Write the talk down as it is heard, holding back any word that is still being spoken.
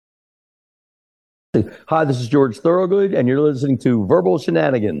Hi, this is George Thorogood, and you're listening to Verbal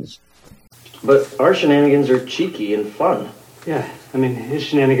Shenanigans. But our shenanigans are cheeky and fun. Yeah, I mean, his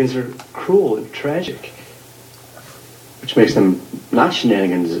shenanigans are cruel and tragic. Which makes them not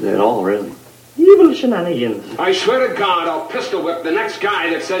shenanigans at all, really. Evil shenanigans. I swear to God, I'll pistol whip the next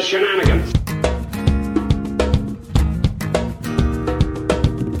guy that says shenanigans.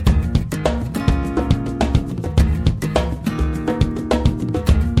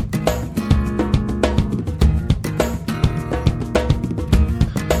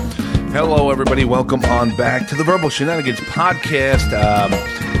 Hello, everybody. Welcome on back to the Verbal Shenanigans podcast.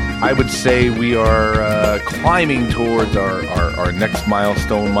 I would say we are climbing towards our next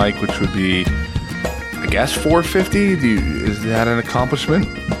milestone, Mike, which would be, I guess, 450. Is that an accomplishment?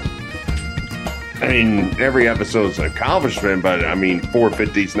 I mean, every episode's an accomplishment, but I mean,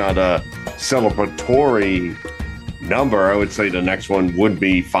 450 is not a celebratory number. I would say the next one would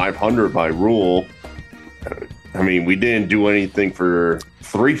be 500 by rule. I mean, we didn't do anything for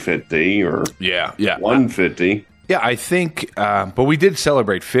 350 or 150. Yeah, I think, but we did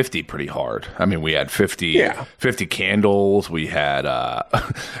celebrate 50 pretty hard. I mean, we had 50 candles. We had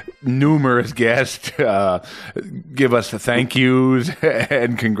numerous guests give us the thank yous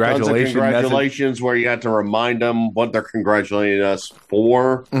and congratulations. Congratulations, where you had to remind them what they're congratulating us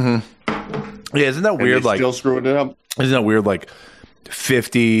for. Mm-hmm. Yeah, isn't that weird? Like, still screwing it up. Isn't that weird? Like,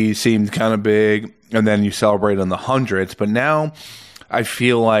 50 seemed kind of big, and then you celebrate on the hundreds. But now I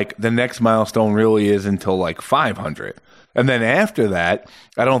feel like the next milestone really is until like 500. And then after that,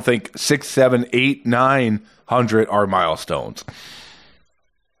 I don't think 6, 7, 8, 900 are milestones.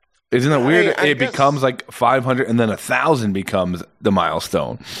 Isn't that weird? It becomes like 500 and then 1,000 becomes the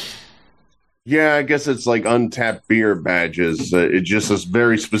milestone. Yeah, I guess it's like untapped beer badges. It's just a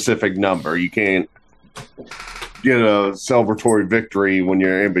very specific number. You can't get a celebratory victory when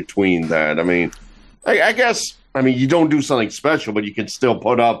you're in between that. I mean, I guess, you don't do something special, but you can still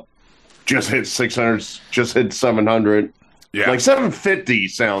put up, just hit 600, just hit 700. Yeah. Like 750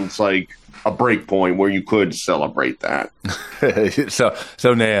 sounds like a break point where you could celebrate that. So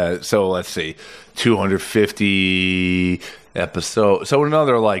let's see, 250 episodes. So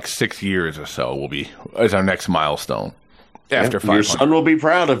another like 6 years or so is our next milestone. After 500. Your son will be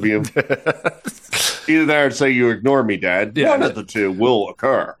proud of you. Either that or say you ignore me, Dad. Yeah. One of the two will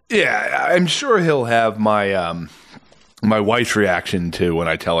occur. Yeah, I'm sure he'll have my my wife's reaction to when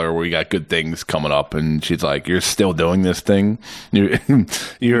I tell her we got good things coming up, and she's like, "You're still doing this thing?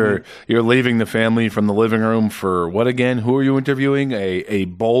 You're leaving the family from the living room for what again? Who are you interviewing? A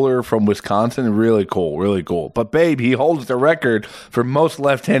bowler from Wisconsin? Really cool, really cool. But babe, he holds the record for most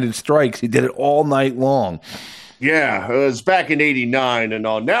left-handed strikes. He did it all night long." Yeah, it was back in '89 and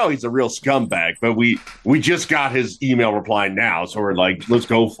all. Now he's a real scumbag, but we just got his email reply now, so we're like, let's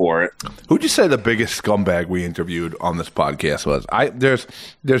go for it. Who'd you say the biggest scumbag we interviewed on this podcast was?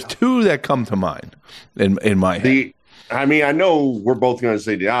 There's two that come to mind in my head. I know we're both going to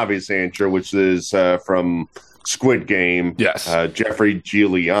say the obvious answer, which is from Squid Game. Yes, Jeffrey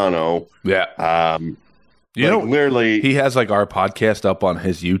Giuliano. Yeah. Literally, he has like our podcast up on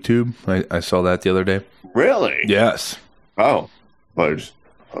his YouTube. I saw that the other day. Really? Yes. Oh, but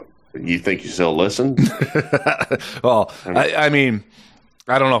you think you still listen? Well, I mean,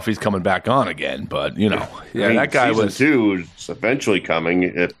 I don't know if he's coming back on again, but that guy season was 2 is eventually coming,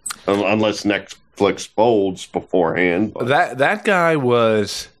 unless Netflix folds beforehand. But. That guy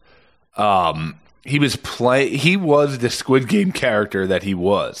was, he was the Squid Game character that he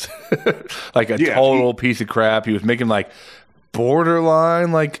was, like a total piece of crap. He was making like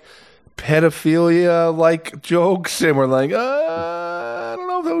borderline like pedophilia like jokes, and we're like, I don't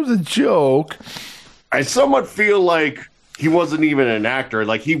know if that was a joke. I somewhat feel like he wasn't even an actor.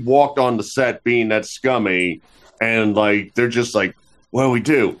 Like, he walked on the set being that scummy, and like they're just like, what do we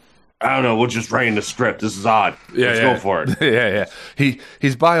do? I don't know. We'll just write in the script. This is odd. Let's go for it. Yeah.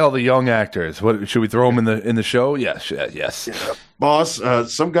 He's by all the young actors. What should we throw him in the show? Yes. Yeah. Boss,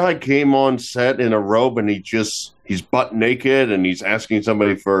 some guy came on set in a robe and he's butt naked and he's asking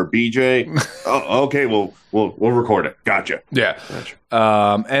somebody for a BJ. Oh, okay. We'll record it. Gotcha. Yeah. Gotcha.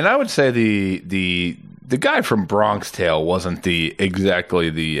 And I would say the guy from Bronx Tale wasn't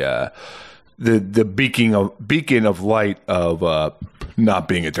exactly the beacon of light of not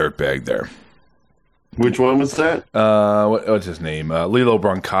being a dirtbag there. Which one was that? What's his name? Lilo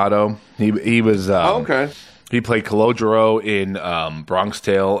Brancato. He was. Okay. He played Calogero in Bronx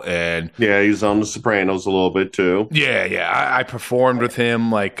Tale, and yeah, he was on The Sopranos a little bit too. Yeah. I performed with him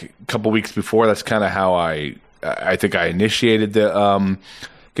like a couple weeks before. That's kind of how I think I initiated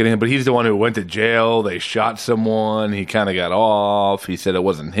getting him, but he's the one who went to jail. They shot someone. He kind of got off. He said it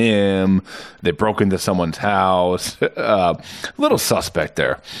wasn't him. They broke into someone's house. Little suspect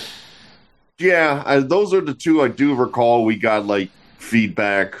there. Yeah, those are the two I do recall. We got like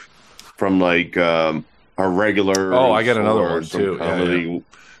feedback from like our regular. Oh, I got another one too. Comedy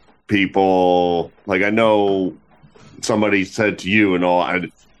people. Like I know somebody said to you and all.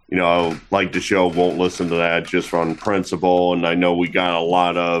 Like the show, won't listen to that just from principle. And I know we got a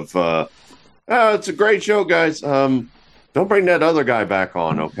lot of, it's a great show, guys. Don't bring that other guy back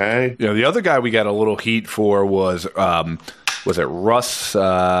on, okay? Yeah, the other guy we got a little heat for was it Russ,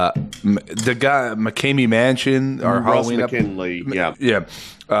 the guy, McCamey Mansion, or Russ Halloween McKinley, yeah. Yeah.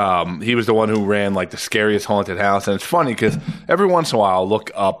 He was the one who ran like the scariest haunted house, and it's funny because every once in a while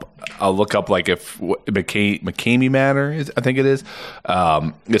I'll look up like if McCamey Manor is, I think it is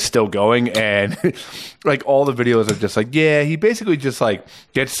still going, and like all the videos are just like, yeah, he basically just like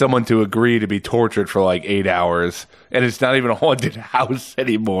gets someone to agree to be tortured for like 8 hours, and it's not even a haunted house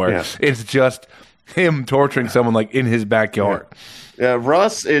anymore. Yeah. It's just him torturing someone like in his backyard. Yeah,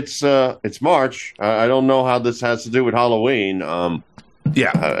 Russ, it's March. I don't know how this has to do with Halloween.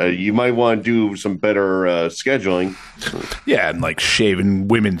 You might want to do some better scheduling. Yeah, and like shaving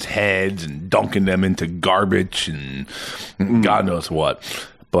women's heads and dunking them into garbage and God knows what.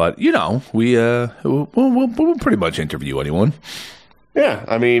 But we'll pretty much interview anyone. Yeah,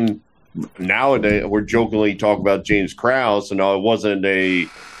 I mean, nowadays we're jokingly talking about James Krause, and it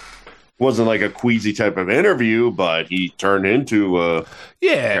wasn't like a queasy type of interview, but he turned into a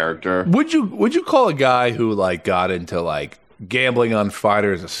character. Would you call a guy who like got into like gambling on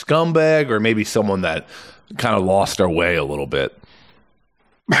fighters a scumbag, or maybe someone that kind of lost their way a little bit?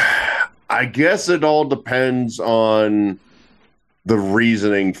 I guess it all depends on the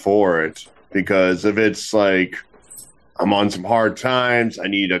reasoning for it, because if it's like, I'm on some hard times, I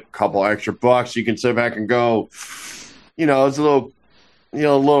need a couple extra bucks, you can sit back and go, it's a little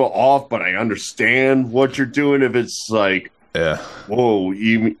off, but I understand what you're doing. If it's like, whoa,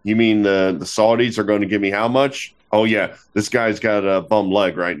 you mean the Saudis are going to give me how much? Oh yeah, this guy's got a bum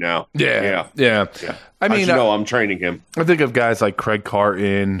leg right now. Yeah. I mean, I'm training him. I think of guys like Craig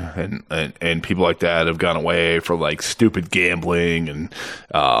Carton and people like that have gone away for like stupid gambling, and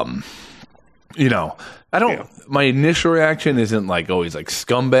I don't. Yeah. My initial reaction isn't like always like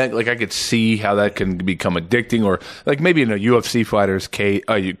scumbag. Like I could see how that can become addicting, or like maybe in a UFC fighter's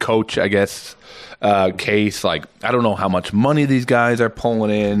coach, I guess. Case, like I don't know how much money these guys are pulling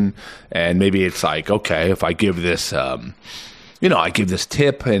in, and maybe it's like, okay, if I give this I give this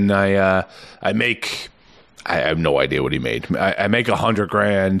tip and I have no idea what he made. I make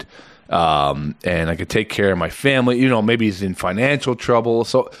 $100,000 and I could take care of my family. Maybe he's in financial trouble,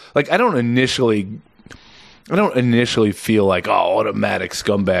 so like I don't initially feel like automatic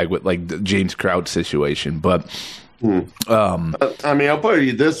scumbag with like the James Krause situation, but I mean, I'll put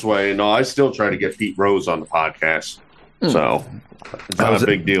it this way. I still try to get Pete Rose on the podcast. So it's not a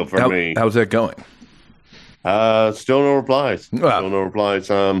big deal for me. How's that going? Still no replies. Still no replies.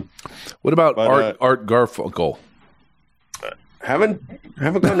 What about Art Garfunkel? Haven't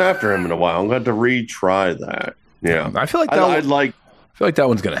gone after him in a while. I'm going to retry that. Yeah. I feel like that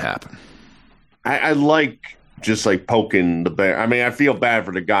one's going to happen. I like just like poking the bear. I mean, I feel bad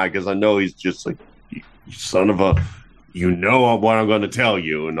for the guy because I know he's just like, son of a, what I'm going to tell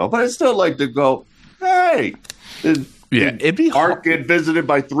you, but I still like to go, hey, it'd be Art get visited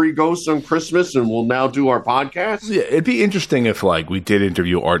by 3 ghosts on Christmas and we'll now do our podcast? Yeah, it'd be interesting if like we did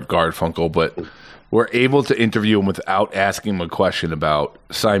interview Art Garfunkel, but we're able to interview him without asking him a question about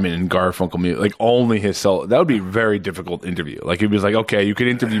Simon and Garfunkel music, like only his solo. That would be a very difficult interview. Like he was like, okay, you can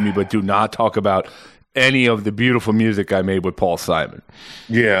interview me, but do not talk about any of the beautiful music I made with Paul Simon.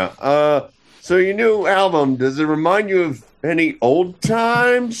 Yeah. So your new album, does it remind you of any old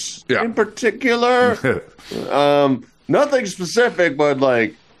times in particular? Nothing specific, but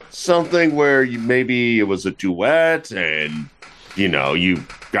like something where maybe it was a duet and you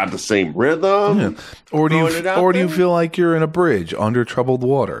got the same rhythm. Yeah. Or do you feel like you're in a bridge under troubled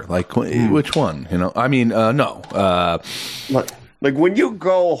water? Like which one? I mean, no. Like when you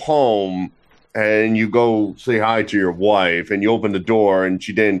go home and you go say hi to your wife and you open the door and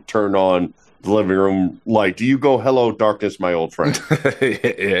she didn't turn on the living room light, do you go, hello darkness, my old friend?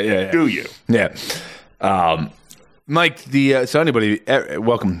 Yeah. Do you? Yeah. Mike, so anybody,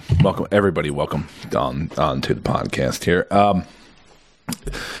 welcome everybody, welcome on to the podcast here.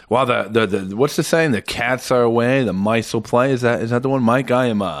 while the what's the saying? The cats are away, the mice will play. Is that the one, Mike?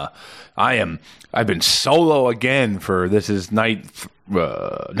 I've been solo again for this is night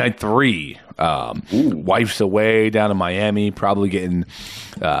 3. Wife's away down in Miami, probably getting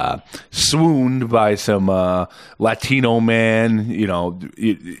swooned by some Latino man,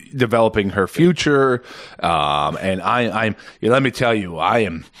 developing her future. And I'm let me tell you, I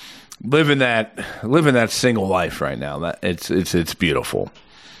am living that single life right now. That it's beautiful.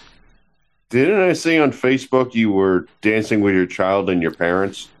 Didn't I see on Facebook you were dancing with your child and your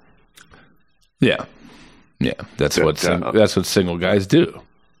parents? Yeah. That's what single guys do.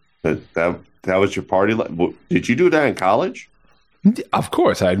 That was your party. Did you do that in college? Of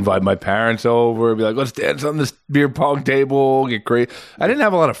course, I invite my parents over. Be like, let's dance on this beer pong table. Get crazy. I didn't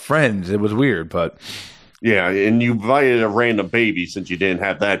have a lot of friends. It was weird, but yeah. And you invited a random baby since you didn't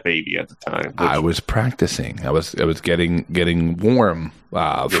have that baby at the time. I was practicing. I was getting warm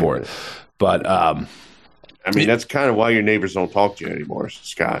for it. But that's kind of why your neighbors don't talk to you anymore,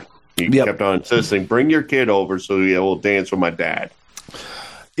 Scott. You kept on insisting, bring your kid over so he will dance with my dad.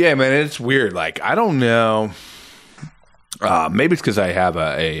 Yeah, man, it's weird. Like, I don't know. Maybe it's because I have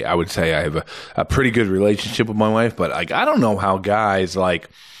I would say I have a pretty good relationship with my wife, but like, I don't know how guys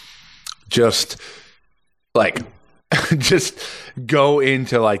just go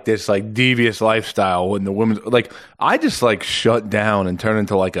into like this like devious lifestyle when the women like I just like shut down and turn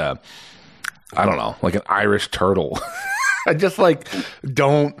into like an Irish turtle. I just like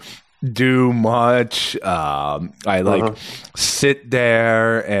don't do much. I sit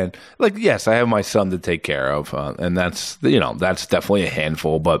there and like, yes, I have my son to take care of. And that's definitely a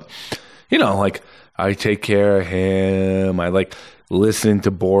handful, but like I take care of him. I like listening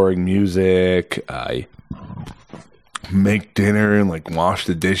to boring music. I make dinner and like wash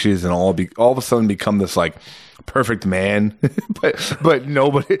the dishes and all of a sudden become this like perfect man, but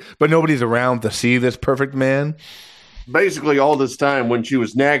nobody's around to see this perfect man. Basically, all this time when she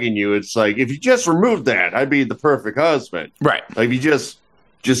was nagging you, it's like, if you just removed that, I'd be the perfect husband. Right. Like, if you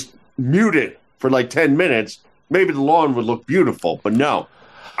just mute it for like 10 minutes, maybe the lawn would look beautiful. But no,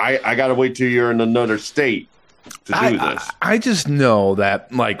 I got to wait till you're in another state to do this. I just know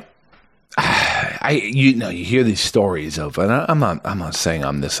that, like, you hear these stories of, and I'm not saying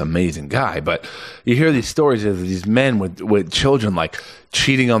I'm this amazing guy, but you hear these stories of these men with children, like,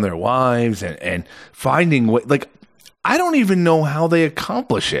 cheating on their wives and finding like, I don't even know how they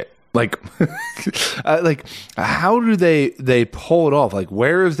accomplish it. Like, like how do they pull it off? Like,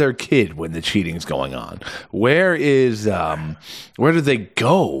 where is their kid when the cheating's going on? Where do they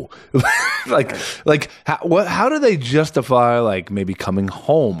go? How do they justify like maybe coming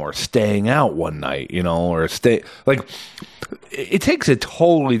home or staying out one night, or stay like? It takes a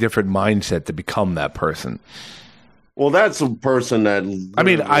totally different mindset to become that person. Well, that's a person that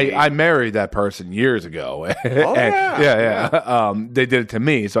I married that person years ago. They did it to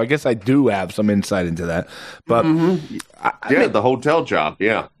me, so I guess I do have some insight into that. But the hotel job,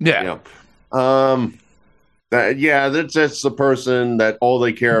 that's the person that all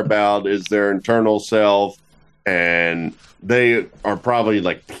they care about is their internal self, and they are probably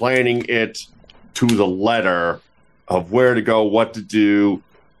like planning it to the letter of where to go, what to do.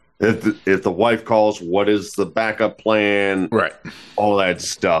 If the wife calls, what is the backup plan? Right, all that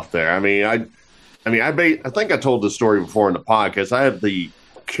stuff. There. I think I told this story before in the podcast. I have the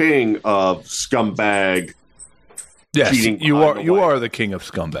king of scumbag. Yes, cheating you are the king of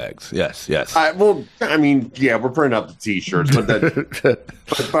scumbags. Yes. We're printing up the T-shirts,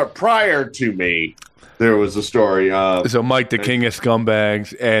 but prior to me, there was a story. So Mike, the king of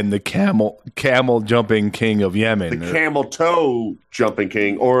scumbags, and the camel jumping king of Yemen. The camel toe jumping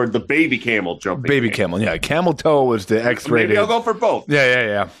king, or the baby camel jumping baby king. Camel. Yeah, camel toe was the X-rated. Maybe I'll go for both.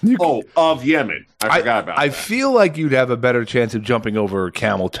 Yeah. Of Yemen. I forgot about that. I feel like you'd have a better chance of jumping over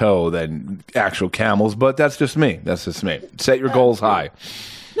camel toe than actual camels, but that's just me. Set your goals high.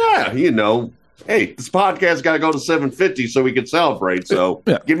 Yeah, hey, this podcast got to go to 750 so we can celebrate. So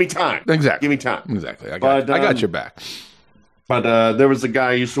give me time. Exactly. Give me time. Exactly. I got your back. But there was a guy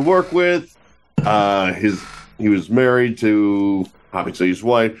I used to work with. He was married to, obviously, his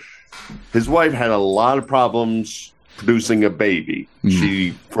wife. His wife had a lot of problems producing a baby.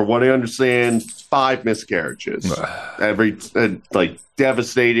 She, for what I understand, 5 miscarriages.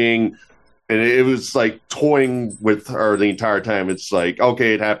 Devastating. And it was like toying with her the entire time. It's like,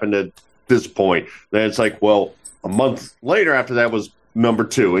 okay, it happened at this point. Then it's like, well, a month later after that was number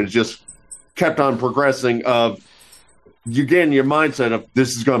 2. And it just kept on progressing of you get in your mindset of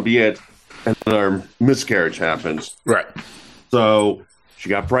this is going to be it. And then our miscarriage happens. Right. So she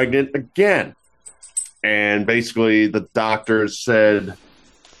got pregnant again. And basically, the doctors said,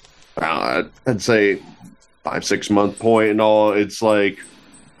 I'd say 5-6 month point and all. It's like,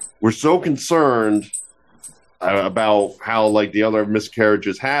 we're so concerned about how like the other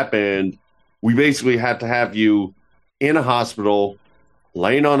miscarriages happened. We basically had to have you in a hospital,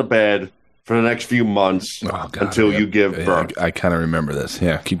 laying on a bed for the next few months until you give birth. I kind of remember this.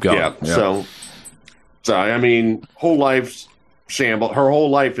 Yeah, keep going. Yeah. So I mean, whole life's shamble. Her whole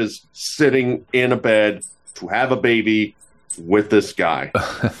life is sitting in a bed to have a baby with this guy.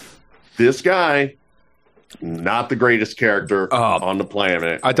 This guy, not the greatest character on the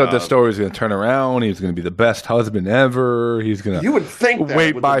planet. I thought the story was going to turn around. He was going to be the best husband ever. He's going to you would think that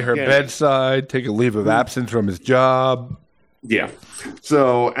wait by her bedside, take a leave of absence from his job. Yeah.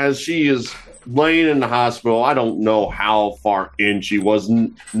 So as she is laying in the hospital, I don't know how far in she was.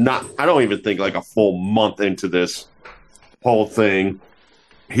 I don't even think like a full month into this whole thing.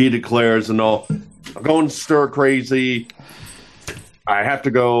 He declares and all, I'm going stir crazy. I have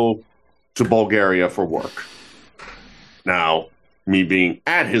to go to Bulgaria for work. Now, me being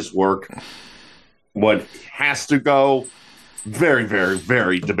at his work, what has to go, very, very,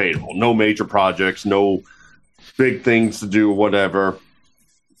 very debatable. No major projects, no big things to do, whatever.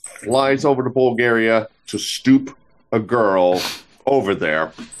 Flies over to Bulgaria to stoop a girl over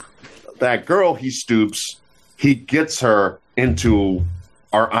there. That girl he stoops, he gets her into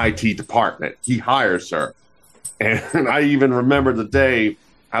our IT department. He hires her. And I even remember the day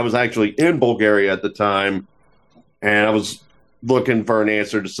I was actually in Bulgaria at the time, and I was looking for an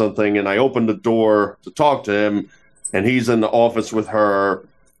answer to something, and I opened the door to talk to him, and he's in the office with her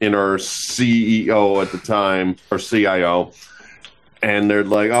and her CEO at the time, or CIO, and they're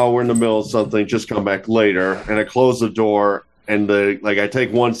like, oh, we're in the middle of something, just come back later. And I close the door, and I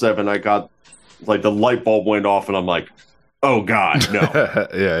take 1 step, and I got, like, the light bulb went off, and I'm like, oh, God, no.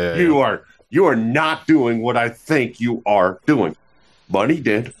 You are not doing what I think you are doing. But he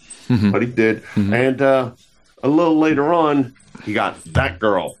did. Mm-hmm. And a little later on, he got that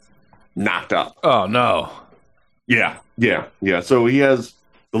girl knocked up. Oh, no. Yeah. So he has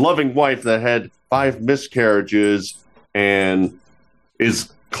the loving wife that had 5 miscarriages and is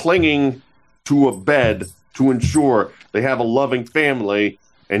clinging to a bed to ensure they have a loving family.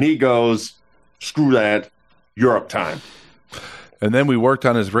 And he goes, screw that, Europe time. And then we worked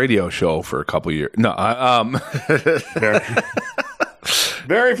on his radio show for a couple years. No,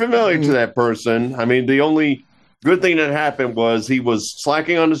 very familiar to that person. I mean, the only good thing that happened was he was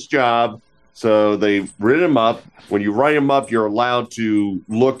slacking on his job, so they writ him up. When you write him up, you're allowed to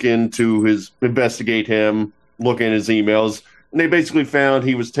investigate him, look in his emails, and they basically found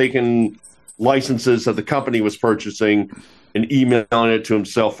he was taking licenses that the company was purchasing and emailing it to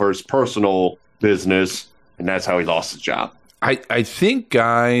himself for his personal business, and that's how he lost his job. I think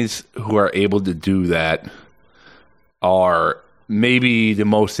guys who are able to do that are maybe the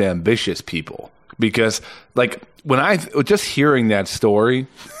most ambitious people, because like when I just hearing that story,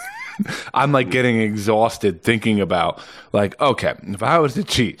 I'm like getting exhausted thinking about like, okay, if I was to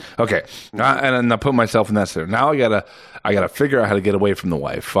cheat, okay, and I put myself in that scenario. Now I gotta figure out how to get away from the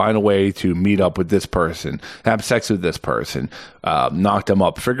wife, find a way to meet up with this person, have sex with this person, knock them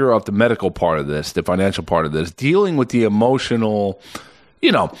up, figure out the medical part of this, the financial part of this, dealing with the emotional,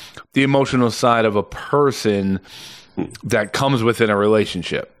 the emotional side of a person that comes within a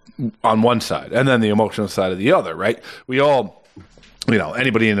relationship on one side, and then the emotional side of the other, right? We all,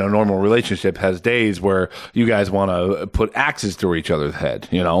 anybody in a normal relationship has days where you guys want to put axes through each other's head,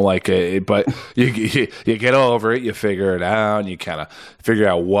 but you get over it, you figure it out, and you kind of figure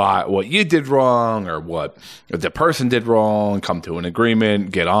out what you did wrong or what the person did wrong, come to an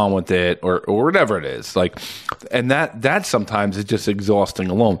agreement, get on with it, or whatever it is. Like, and that sometimes is just exhausting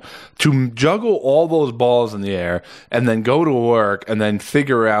alone. To juggle all those balls in the air and then go to work and then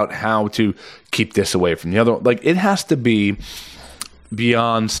figure out how to keep this away from the other, like it has to be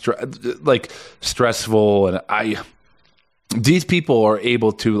beyond stressful, and these people are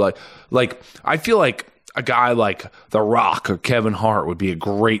able to like I feel like a guy like The Rock or Kevin Hart would be a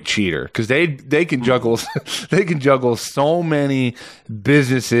great cheater because they can juggle so many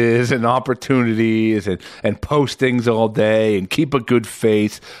businesses and opportunities and postings all day and keep a good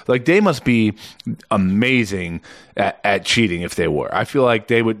face. Like they must be amazing at cheating if they were. I feel like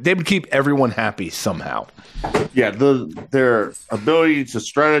they would keep everyone happy somehow. Yeah, their ability to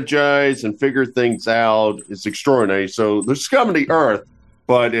strategize and figure things out is extraordinary. So they're scum of the earth.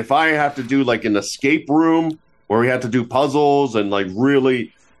 But if I have to do like an escape room where we have to do puzzles and like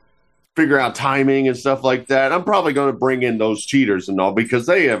really figure out timing and stuff like that, I'm probably going to bring in those cheaters and all because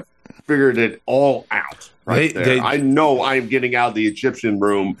they have figured it all out. I know I'm getting out of the Egyptian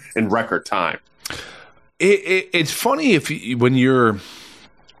room in record time. it's funny when you're.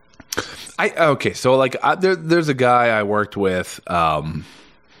 There's a guy I worked with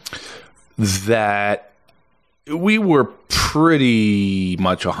that we were pretty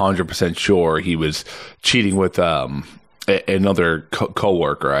much 100% sure he was cheating with another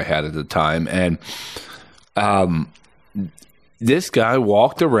coworker I had at the time, and this guy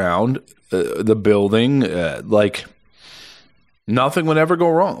walked around the building like nothing would ever go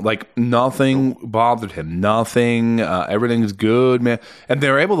wrong. Like nothing bothered him. Nothing. Everything's good, man. And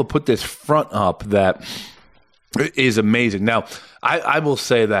they're able to put this front up that is amazing. Now, I will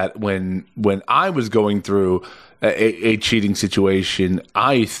say that when I was going through a cheating situation,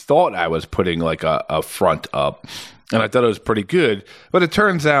 I thought I was putting like a front up, and I thought it was pretty good. But it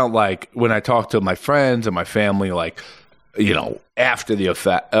turns out, like when I talked to my friends and my family, like after the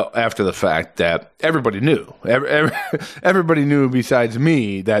fact that everybody knew, everybody knew besides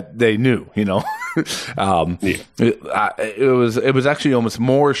me that they knew. It was actually almost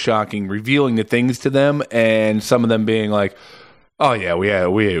more shocking revealing the things to them, and some of them being like, "Oh yeah, we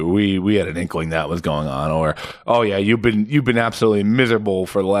had an inkling that was going on," or "Oh yeah, you've been absolutely miserable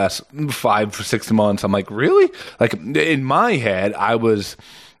for the last 5 or 6 months." I'm like, "Really?" Like in my head, I was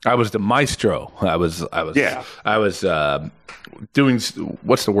the maestro. I was doing,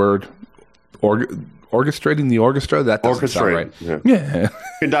 what's the word? Orchestrating the orchestra? That doesn't sound right. Yeah.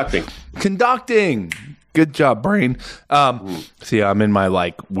 Conducting. Good job, brain. See, I'm in my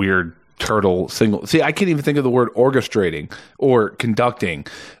like weird turtle single. See, I can't even think of the word orchestrating or conducting.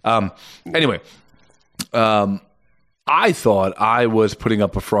 Anyway, I thought I was putting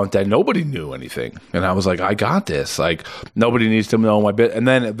up a front that nobody knew anything. And I was like, I got this. Like, nobody needs to know my bit. And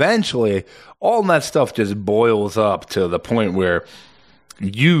then eventually, all that stuff just boils up to the point where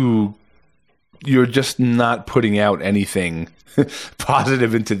you're just not putting out anything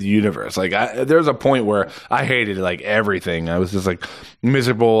positive into the universe. Like, there's a point where I hated like everything. I was just like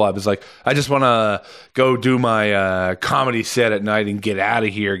miserable. I was like, I just want to go do my comedy set at night and get out of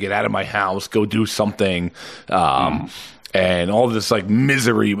here, get out of my house, go do something. And all this like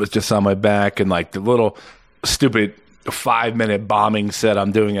misery was just on my back, and like the little stupid 5-minute bombing set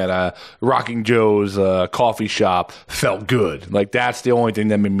I'm doing at a Rocking Joe's coffee shop felt good. Like that's the only thing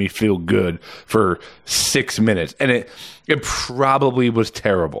that made me feel good for 6 minutes. And it probably was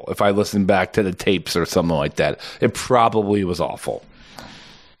terrible. If I listened back to the tapes or something like that, it probably was awful.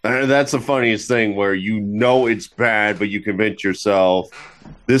 And that's the funniest thing, where it's bad, but you convince yourself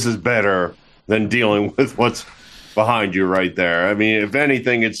this is better than dealing with what's behind you right there. I mean, if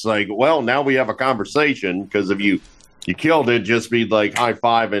anything, it's like, well, now we have a conversation, because if you killed it, just be like high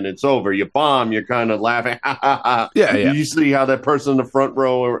five and it's over. You bomb, you're kind of laughing. Yeah. Did you see how that person in the front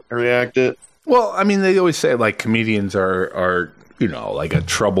row reacted? Well, I mean, they always say like comedians are like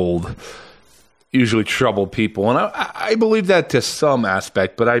usually troubled people, and I believe that to some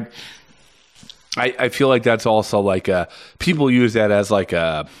aspect, but I feel like that's also like people use that as like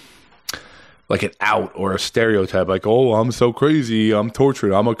an out or a stereotype, like, oh, I'm so crazy, I'm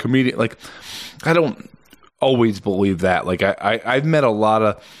tortured, I'm a comedian. Like, I don't always believe that. Like, I've met a lot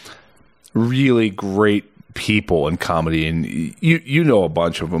of really great people in comedy, and you know a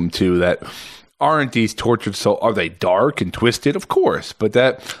bunch of them too that aren't these tortured souls. Are they dark and twisted? Of course, but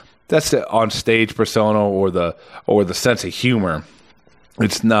that's the on stage persona or the sense of humor.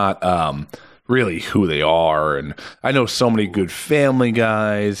 It's not really who they are. And I know so many good family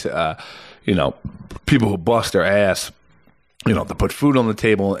guys, people who bust their ass, to put food on the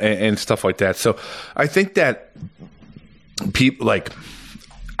table and stuff like that. So I think that people like,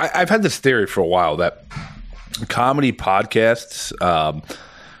 I've had this theory for a while that comedy podcasts,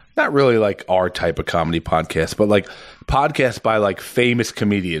 not really like our type of comedy podcast, but like podcasts by like famous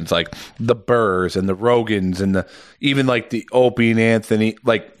comedians, like the Burrs and the Rogans and even like the Opie and Anthony,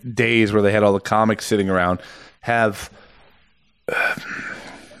 like days where they had all the comics sitting around, have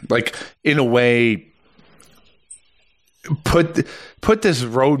like in a way put this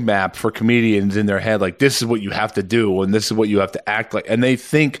roadmap for comedians in their head, like this is what you have to do and this is what you have to act like, and they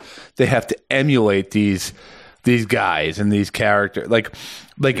think they have to emulate these guys and these characters, like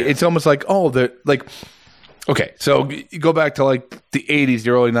it's almost like, oh, they're like, okay, so you go back to like the 80s, the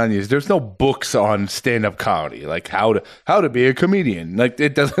early 90s. There's no books on stand-up comedy, like how to be a comedian. Like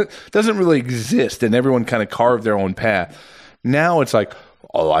it doesn't really exist, and everyone kind of carved their own path. Now it's like,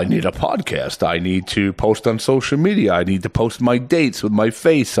 oh, I need a podcast. I need to post on social media. I need to post my dates with my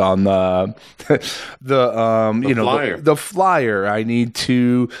face on the flyer. The flyer. I need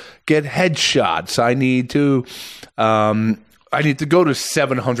to get headshots. I need to go to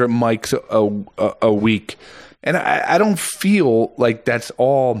 700 mics a week. And I don't feel like that's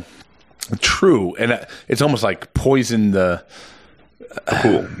all True, and it's almost like poison the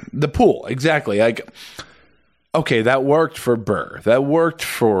Cool. the pool. Exactly. Like, okay, that worked for Burr. That worked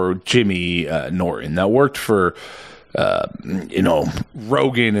for Jimmy Norton. That worked for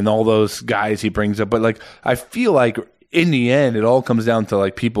Rogan and all those guys he brings up. But like, I feel like in the end, it all comes down to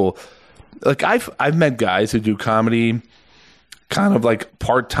like people. Like I've met guys who do comedy kind of like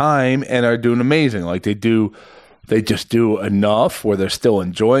part time and are doing amazing. Like they just do enough where they're still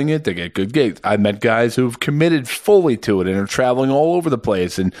enjoying it. They get good gigs. I've met guys who've committed fully to it and are traveling all over the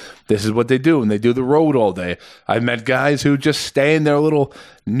place, and this is what they do, and they do the road all day. I've met guys who just stay in their little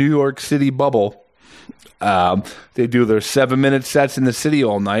New York City bubble. They do their 7-minute sets in the city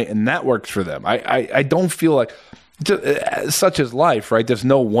all night, and that works for them. I don't feel like, such as life, right? There's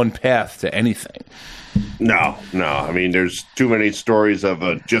no one path to anything. No. I mean, there's too many stories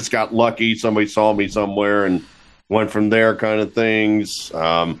of just got lucky. Somebody saw me somewhere and went from there kind of things.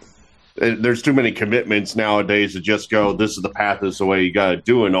 There's too many commitments nowadays to just go, this is the path, this is the way you got to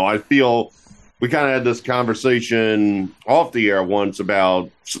do it. No, I feel we kind of had this conversation off the air once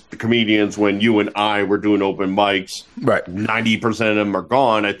about the comedians when you and I were doing open mics. Right. 90% of them are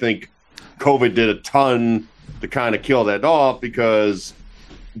gone. I think COVID did a ton to kind of kill that off because,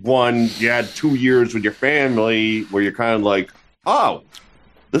 one, you had 2 years with your family where you're kind of like, oh,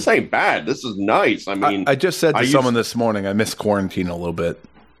 this ain't bad. This is nice. I mean, I just said to someone this morning, I miss quarantine a little bit.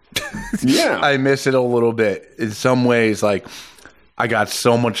 Yeah. I miss it a little bit. In some ways, like, I got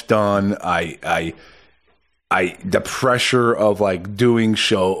so much done. The pressure of like doing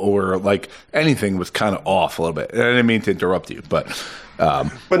show or like anything was kind of off a little bit. And I didn't mean to interrupt you, but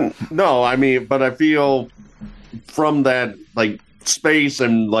no, I mean, but I feel from that like space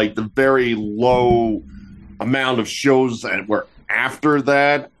and like the very low amount of shows that were after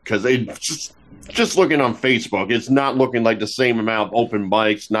that, because it just looking on Facebook, it's not looking like the same amount of open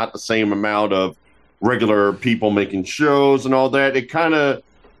mics, not the same amount of regular people making shows and all that. It kind of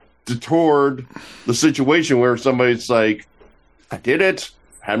detoured the situation where somebody's like, I did it,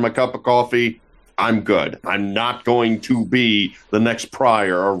 had my cup of coffee, I'm good. I'm not going to be the next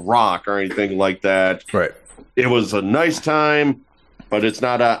Pryor or Rock or anything like that. right. It was a nice time, but it's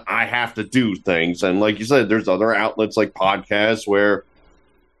not I have to do things. And like you said, there's other outlets like podcasts where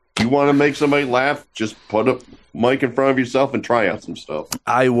you want to make somebody laugh, just put a mic in front of yourself and try out some stuff.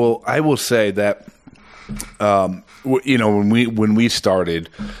 I will say that, when we started,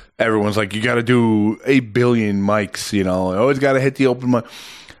 everyone's like, you got to do 8 billion mics, always got to hit the open mic.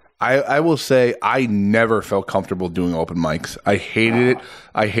 I will say I never felt comfortable doing open mics. I hated it.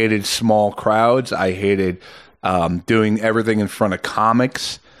 I hated small crowds. I hated doing everything in front of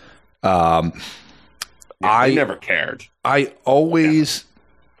comics. I never cared. I always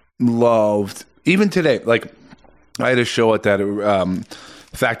loved, even today, like I had a show at that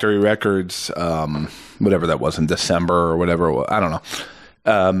Factory Records, whatever that was in December or whatever it was, I don't know.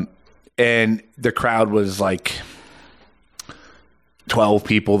 And the crowd was like 12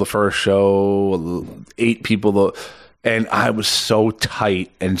 people the first show, 8 people, and I was so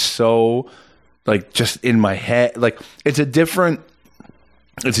tight and so like just in my head. Like it's a different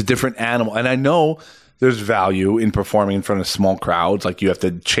animal, and I know there's value in performing in front of small crowds. Like you have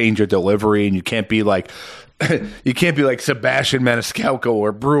to change your delivery, and you can't be like Sebastian Maniscalco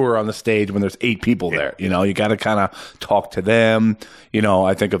or Brewer on the stage when there's 8 people there. You got to kind of talk to them.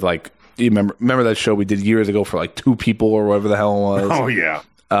 I think of like, you remember that show we did years ago for like 2 people or whatever the hell it was. Oh yeah,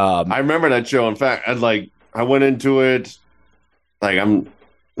 I remember that show. In fact, I went into it like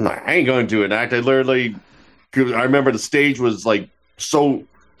I ain't going to enact. I remember the stage was like so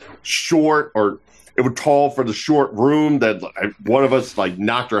short, or it was tall for the short room that one of us like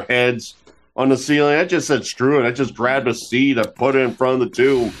knocked our heads on the ceiling. I just said screw it. I just grabbed a seat. I put it in front of the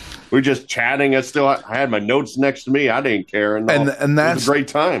 2. We were just chatting. I had my notes next to me. I didn't care. And that's, it was a great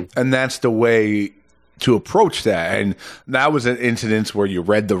time. And that's the way to approach that. And that was an incident where you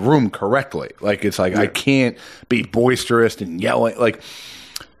read the room correctly. Like, it's like, I can't be boisterous and yelling. Like,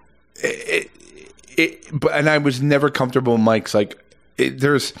 and I was never comfortable in mics. Like,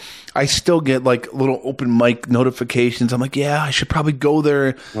 I still get like little open mic notifications. I'm like, yeah, I should probably go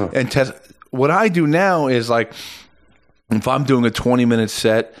there and test. What I do now is like, if I'm doing a 20-minute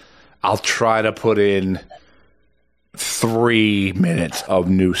set, I'll try to put in 3 minutes of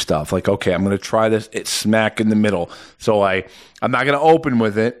new stuff. Like, okay, I'm going to try this. It's smack in the middle. So I'm not going to open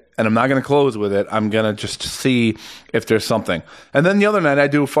with it, and I'm not going to close with it. I'm going to just see if there's something. And then the other night I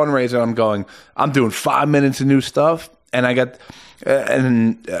do a fundraiser. I'm doing 5 minutes of new stuff, and I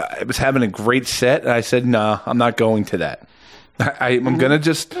was having a great set, and I said, nah, I'm not going to that. I'm going to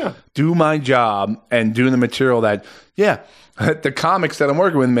just do my job and do the material that, the comics that I'm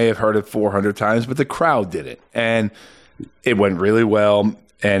working with may have heard it 400 times, but the crowd did it. And it went really well.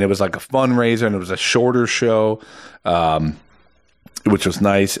 And it was like a fundraiser, and it was a shorter show, which was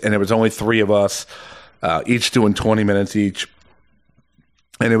nice. And there was only 3 of us, each doing 20 minutes each.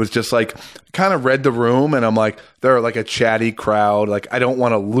 And it was just like, kind of read the room, and I'm like, they're like a chatty crowd. Like, I don't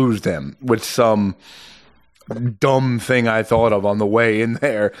want to lose them with some dumb thing I thought of on the way in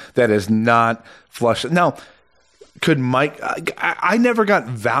there that is not flush. Now, could Mike? I never got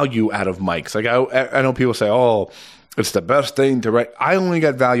value out of mics. Like I know people say, "Oh, it's the best thing to write." I only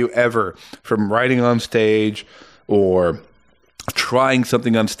got value ever from writing on stage, or trying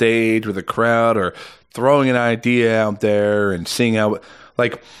something on stage with a crowd, or throwing an idea out there and seeing how.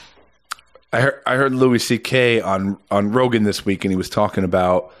 Like I heard Louis C.K. on Rogan this week, and he was talking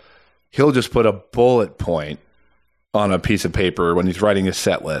about he'll just put a bullet point on a piece of paper when he's writing his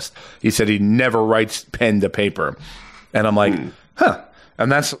set list. He said he never writes pen to paper. And I'm like,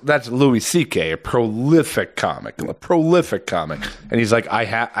 And that's Louis C.K., a prolific comic. And he's like,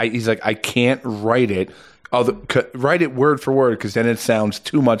 I can't write it word for word, because then it sounds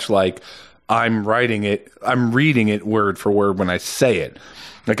too much like I'm reading it word for word when I say it.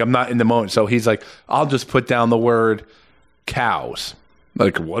 Like, I'm not in the moment. So he's like, I'll just put down the word cows.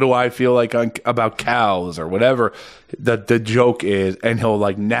 Like, what do I feel like about cows, or whatever the joke is, and he'll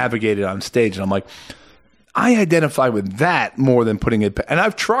like navigate it on stage. And I'm like, I identify with that more than putting it. And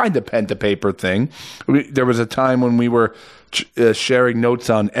I've tried the pen to paper thing. There was a time when we were sharing notes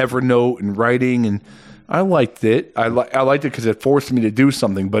on Evernote and writing, and I liked it. I liked it because it forced me to do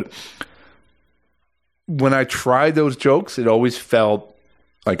something. But when I tried those jokes, it always felt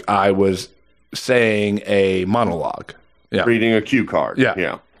like I was saying a monologue. Yeah. Reading a cue card.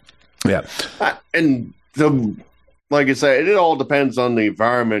 Yeah. And like I said, it all depends on the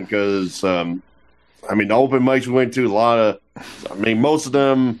environment, because, the open mics we went to, most of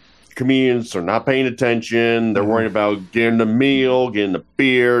them comedians are not paying attention. They're worrying about getting the meal, getting the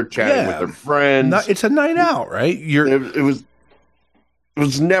beer, chatting with their friends. It's a night out, right? It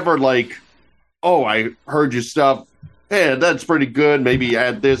was never like, oh, I heard your stuff. Yeah, that's pretty good. Maybe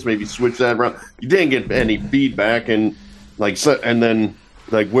add this, maybe switch that around. You didn't get any feedback, and then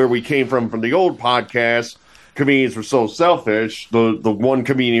where we came from the old podcast, comedians were so selfish. The one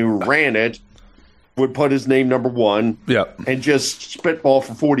comedian who ran it would put his name number 1, and just spitball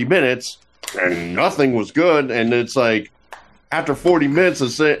for 40 minutes, and nothing was good. And it's like, after 40 minutes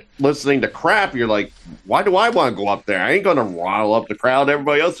of listening to crap, you're like, why do I want to go up there? I ain't going to rile up the crowd.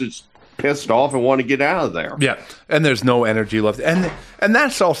 Everybody else is pissed off and want to get out of there. Yeah, and there's no energy left. And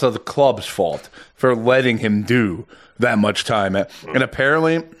that's also the club's fault for letting him do that much time. And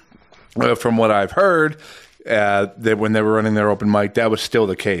apparently, from what I've heard, that when they were running their open mic, that was still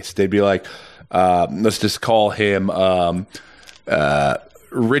the case. They'd be like, let's just call him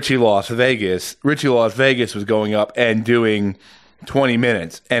Richie Las Vegas. Richie Las Vegas was going up and doing 20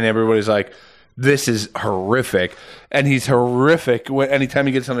 minutes, and everybody's like, this is horrific. And he's horrific anytime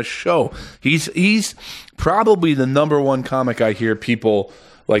he gets on a show. He's probably the number 1 comic I hear people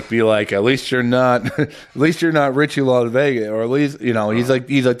be like, at least you're not Richie Las Vegas, or at least, he's like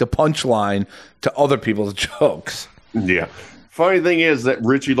the punchline to other people's jokes. Yeah. Funny thing is that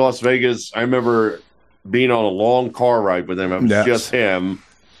Richie Las Vegas, I remember being on a long car ride with him. It was just him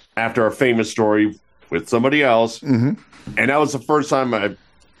after a famous story with somebody else. Mm-hmm. And that was the first time I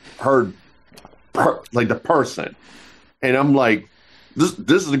heard the person. And I'm like, this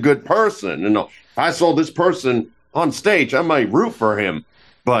is a good person. And if I saw this person on stage, I might root for him.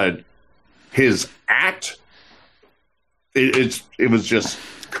 But his act, it was just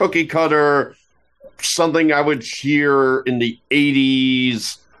cookie cutter, something I would hear in the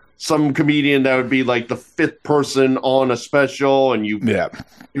 80s. Some comedian that would be like the 5th person on a special, and you're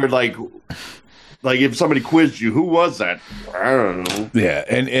like if somebody quizzed you, who was that? I don't know. Yeah,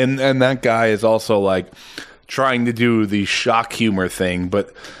 and that guy is also like trying to do the shock humor thing,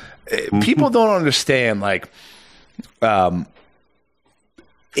 but people don't understand,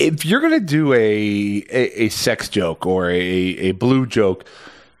 if you're going to do a sex joke or a blue joke,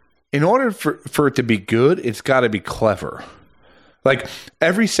 in order for it to be good, it's got to be clever. Like,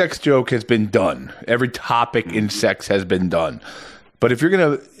 every sex joke has been done. Every topic in sex has been done. But if you're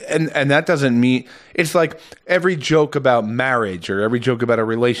going to, and that doesn't mean, it's like every joke about marriage or every joke about a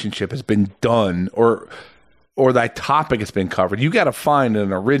relationship has been done, or that topic has been covered. You got to find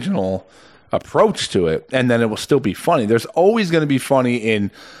an original approach to it, and then it will still be funny. There's always going to be funny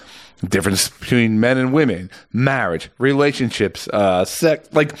in difference between men and women, marriage, relationships, sex.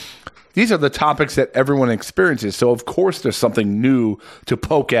 Like, these are the topics that everyone experiences. So of course there's something new to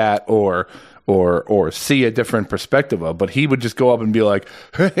poke at or see a different perspective of. But he would just go up and be like,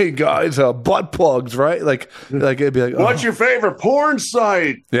 "Hey guys, butt plugs, right?" Like it'd be like, What's your favorite porn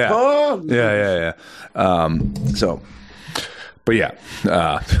site? Yeah. Huh? Yeah. But yeah,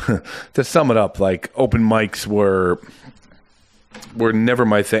 to sum it up, like open mics were never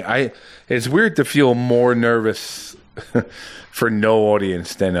my thing. It's weird to feel more nervous for no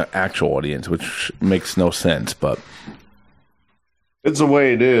audience than an actual audience, which makes no sense. But It's the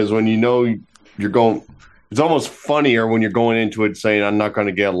way it is when you know you're going. It's almost funnier when you're going into it saying, "I'm not going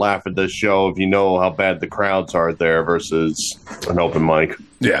to get a laugh at this show," if you know how bad the crowds are there versus an open mic.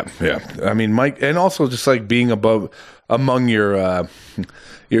 yeah. I mean, Mike, and also just like being among your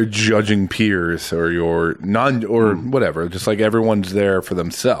judging peers or your whatever, just like everyone's there for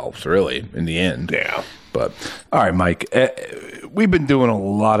themselves, really, in the end. Yeah. But all right, Mike, we've been doing a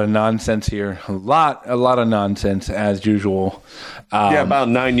lot of nonsense here, a lot of nonsense as usual. About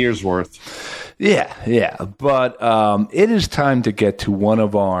 9 years worth. Yeah. But it is time to get to one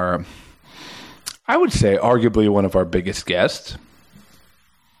of our, I would say, arguably one of our biggest guests.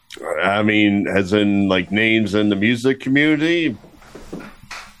 I mean, as in like names in the music community,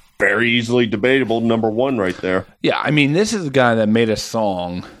 very easily debatable. Number one right there. Yeah, I mean, this is a guy that made a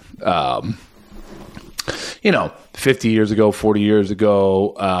song, 50 years ago, 40 years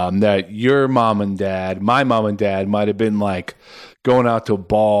ago, that your mom and dad, my mom and dad might have been like going out to a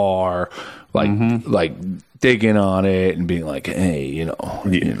bar, like digging on it and being like, hey,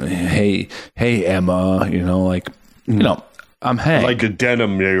 hey, Emma, I'm Hank. Like the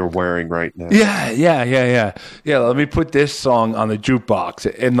denim you're wearing right now. Yeah. Let me put this song on the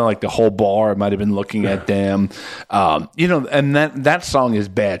jukebox, and like the whole bar might have been looking at them, and that song is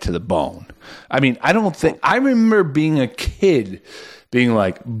bad to the bone. I mean, I remember being a kid, being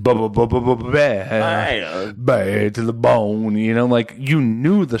like bad to the bone. Like you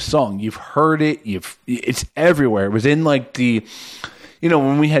knew the song, you've heard it, it's everywhere. It was in like the,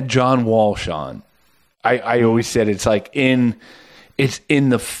 when we had John Walsh on. I always said it's in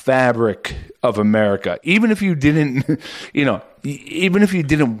the fabric of America. Even if you didn't, even if you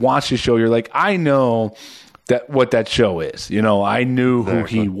didn't watch the show, you're like, I know what that show is. I knew who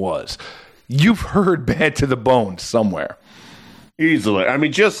he was. You've heard "Bad to the Bone" somewhere. Easily. I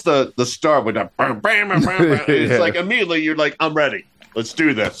mean, just the start with that. It's like immediately you're like, I'm ready. Let's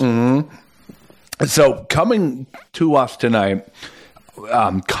do this. Mm-hmm. So coming to us tonight.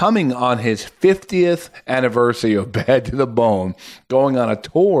 Coming on his 50th anniversary of Bad to the Bone, going on a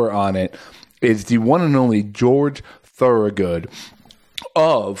tour on it, is the one and only George Thorogood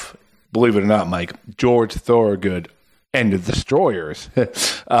of, believe it or not, Mike, George Thorogood and the Destroyers.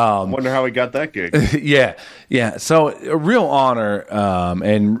 Wonder how he got that gig. Yeah. So a real honor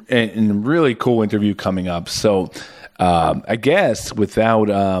and a really cool interview coming up. So I guess without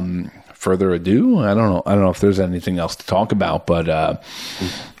further ado, I don't know if there's anything else to talk about, but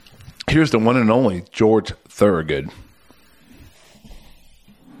here's the one and only George Thorogood.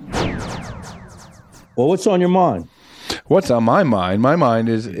 Well, what's on your mind? What's on my mind? My mind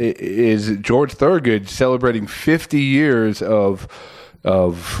is George Thorogood celebrating 50 years of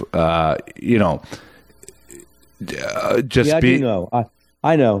just I do know.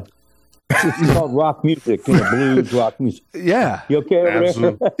 I know. It's called rock music, blues rock music. Yeah. You okay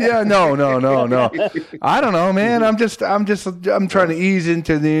over there? Yeah, no. I don't know, man. I'm trying to ease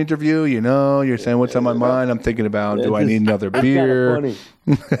into the interview. You're saying what's on my mind. I'm thinking about, do I need another beer? Funny.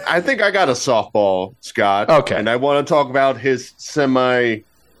 I think I got a softball, Scott. Okay. And I want to talk about his semi-pro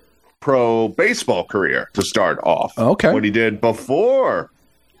baseball career to start off. Okay. What he did before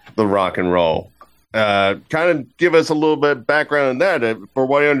the rock and roll. Kind of give us a little bit of background on that. For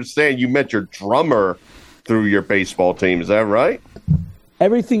what I understand, you met your drummer through your baseball team. Is that right?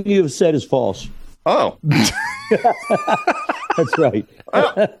 Everything you have said is false. Oh. That's right.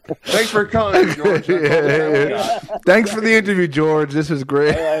 Thanks for calling, George. Thanks for the interview, George. This was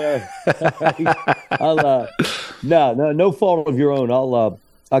great. I'll no fault of your own.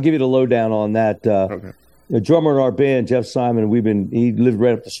 I'll give you the lowdown on that. Okay. The drummer in our band, Jeff Simon, he lived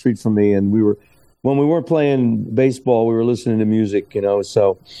right up the street from me, and when we weren't playing baseball, we were listening to music,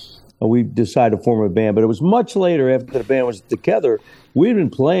 so we decided to form a band. But it was much later, after the band was together. We'd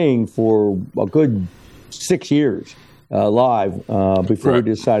been playing for a good 6 years live before we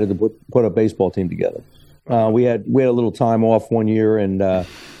decided to put a baseball team together. We had a little time off one year, and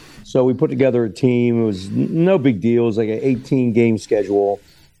so we put together a team. It was no big deal. It was like an 18-game schedule.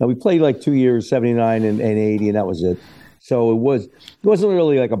 Now, we played like 2 years, 79 and 80, and that was it. So it wasn't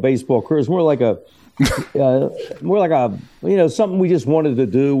really like a baseball career. It was more like a more like something we just wanted to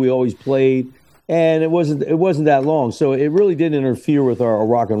do. We always played, and it wasn't that long, so it really didn't interfere with our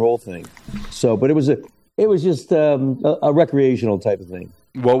rock and roll thing. So, but it was just a recreational type of thing.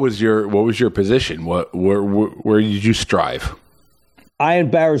 What was your position? Where did you strive? I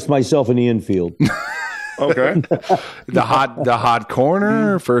embarrassed myself in the infield. Okay. the hot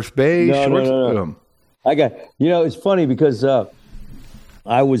corner, first base. No. I got it's funny because I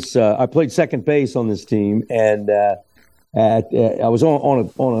played second base on this team, and I was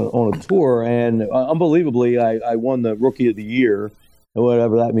on a tour, and unbelievably I won the Rookie of the Year, or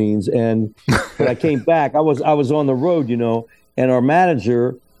whatever that means. And when I came back, I was on the road, and our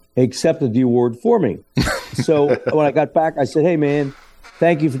manager accepted the award for me. So when I got back, I said, "Hey man,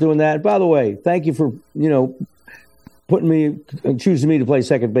 thank you for doing that. By the way, thank you for choosing me to play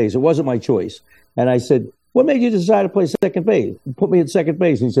second base. It wasn't my choice." And I said, "What made you decide to play second base? Put me at second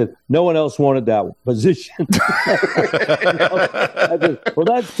base." And he said, "No one else wanted that position." I said, well,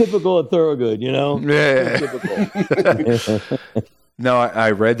 that's typical of Thorogood, Yeah. No,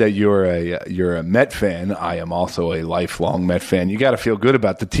 I read that you're a Met fan. I am also a lifelong Met fan. You got to feel good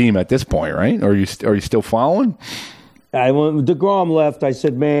about the team at this point, right? Are you still following? When DeGrom left, I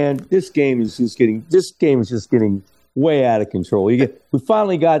said, "Man, this game is just getting way out of control." We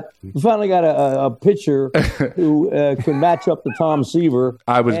finally got a pitcher who can match up to Tom Seaver.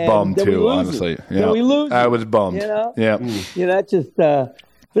 I was bummed too, honestly. Yeah. We lose. I was bummed. Yeah. That's just.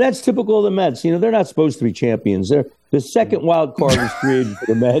 But that's typical of the Mets. They're not supposed to be champions. The second wild card was created for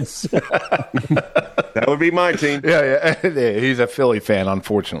the Mets. That would be my team. Yeah. He's a Philly fan,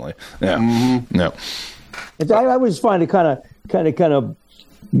 unfortunately. Yeah. Mm-hmm. No. I always find it kind of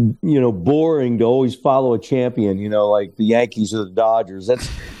boring to always follow a champion, like the Yankees or the Dodgers. I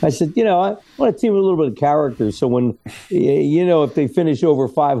said, I want a team with a little bit of character. So when, if they finish over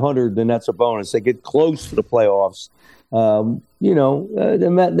 500, then that's a bonus. They get close to the playoffs. The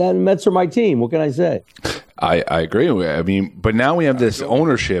Mets are my team. What can I say? I agree. I mean, but now we have this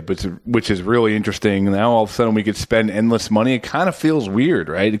ownership, which is really interesting. Now all of a sudden we could spend endless money. It kind of feels weird,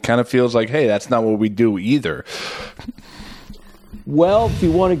 right? It kind of feels like, hey, that's not what we do either. Well, if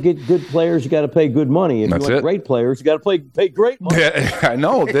you want to get good players, you got to pay good money. If you want great players, you got to pay great money. Yeah, I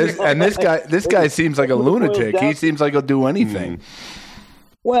know. This guy seems like a lunatic. He seems like he'll do anything.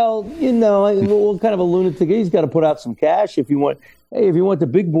 Well, what kind of a lunatic? He's got to put out some cash if you want. Hey, if you want the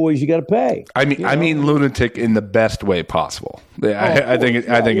big boys, you got to pay. I mean, lunatic in the best way possible. I think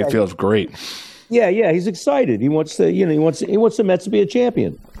it feels great. Yeah. He's excited. He wants the Mets to be a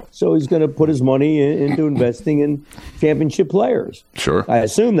champion. So he's going to put his money into investing in championship players. Sure. I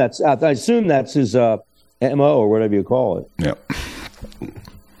assume that's his MO or whatever you call it.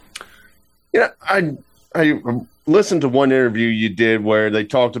 Yeah. I listened to one interview you did where they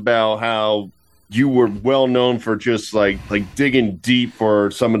talked about how you were well known for just like digging deep for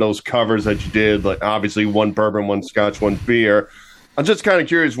some of those covers that you did, like obviously one bourbon, one scotch, one beer. I'm just kind of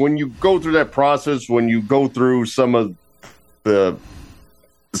curious, when you go through that process, when you go through some of the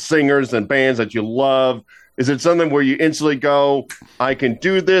singers and bands that you love, is it something where you instantly go, I can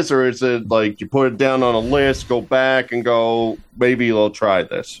do this? Or is it like you put it down on a list, go back and go, maybe you'll try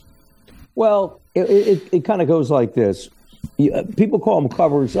this? Well, it kind of goes like this. People call them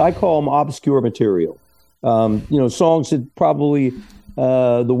covers. I call them obscure material. Songs that probably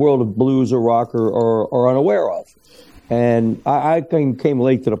the world of blues or rock are unaware of. And I came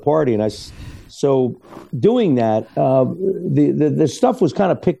late to the party, and so doing that, the stuff was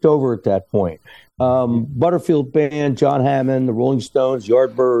kind of picked over at that point. Butterfield Band, John Hammond, the Rolling Stones,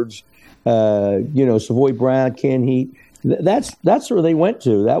 Yardbirds, Savoy Brown, Canned Heat. That's where they went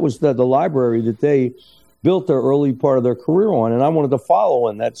to. That was the library that they built their early part of their career on, and I wanted to follow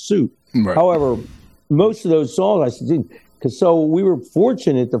in that suit. Right. However, most of those songs, I said, so we were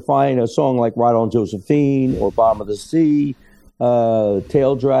fortunate to find a song like Ride On Josephine or Bottom of the Sea,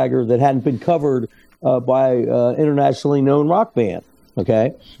 Tail Dragger, that hadn't been covered by internationally known rock band.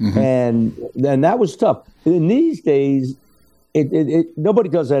 Okay, mm-hmm. and that was tough. In these days, nobody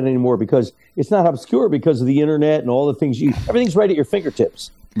does that anymore because it's not obscure because of the internet and all the things everything's right at your fingertips.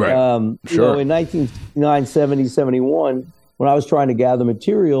 Right. Sure. In 1969, 70, 71, when I was trying to gather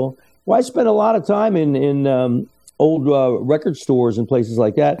material, I spent a lot of time in old record stores and places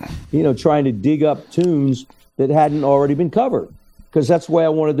like that, trying to dig up tunes that hadn't already been covered, because that's the way I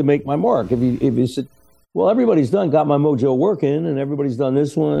wanted to make my mark. If you said, well, everybody's got My Mojo Working, and everybody's done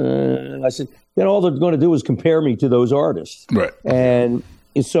this one, and I said, then all they're going to do is compare me to those artists. Right. And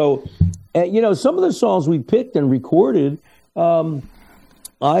so, some of the songs we picked and recorded, I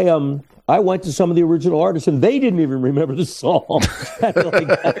I went to some of the original artists, and they didn't even remember the song.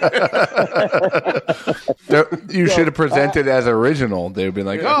 You should have presented as original. They'd be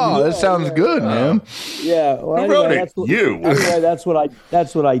like, "Oh, that sounds good, man." Yeah, well, Who wrote anyway, it? You. Anyway, that's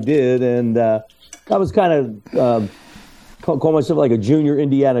what I did, and I was kind of call myself like a junior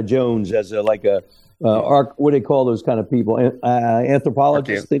Indiana Jones, as what do they call those kind of people?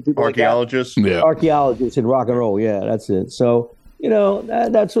 Anthropologists, archaeologists. Yeah. Archaeologists in rock and roll. Yeah, that's it. So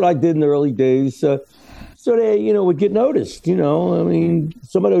that's what I did in the early days. So they would get noticed. I mean,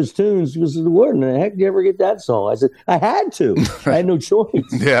 some of those tunes was the word. And the heck, did you ever get that song? I said I had to. I had no choice.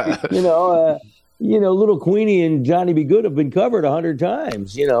 Yeah. Little Queenie and Johnny Be Good have been covered 100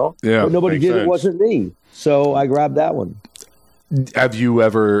 times. Yeah, but nobody makes did. sense. It wasn't me. So I grabbed that one. Have you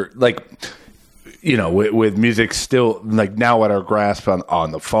ever with music still like now at our grasp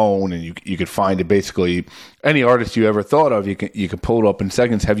on the phone, and you could find it basically any artist you ever thought of, you can pull it up in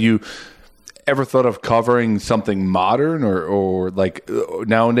seconds. Have you ever thought of covering something modern or like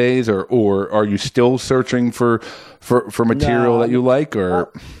nowadays, or are you still searching for material that you like,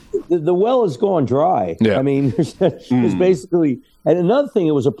 or the well has gone dry? Yeah. I mean, there's basically, and another thing,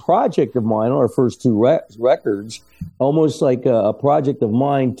 it was a project of mine on our first two records, almost like a project of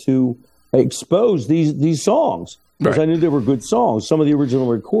mine to expose these songs, because Right. I knew they were good songs. Some of the original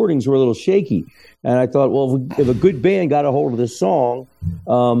recordings were a little shaky, and I thought, well, if a good band got a hold of this song,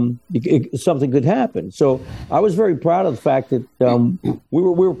 something could happen. So I was very proud of the fact that we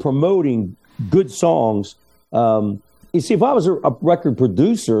were promoting good songs. You see, if I was a record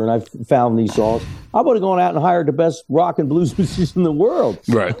producer and I found these songs, I would have gone out and hired the best rock and blues musicians in the world.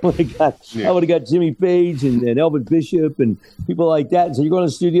 Right. I would have got Jimmy Page and Elvin Bishop and people like that. And so you're going to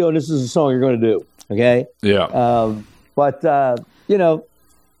the studio and this is a song you're going to do. Okay. yeah? But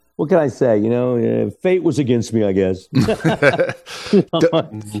what can I say? Fate was against me, I guess.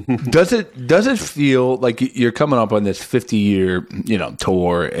 Does it feel like you're coming up on this 50-year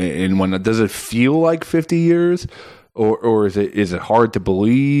tour, and when does it feel like 50 years? Or is it hard to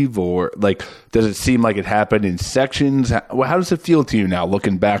believe, or like does it seem like it happened in sections? How does it feel to you now,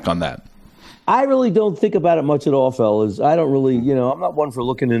 looking back on that? I really don't think about it much at all, fellas. I don't really, I'm not one for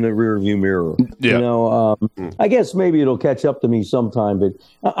looking in the rearview mirror. Yeah. I guess maybe it'll catch up to me sometime, but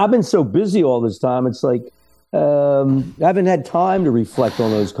I've been so busy all this time. It's like I haven't had time to reflect on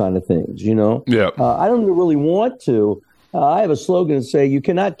those kind of things. Yeah. I don't really want to. I have a slogan to say, you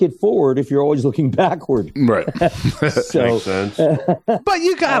cannot get forward if you're always looking backward. Right. So, Makes sense. But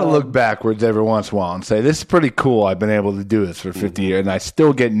you got to look backwards every once in a while and say, this is pretty cool. I've been able to do this for 50 years, and I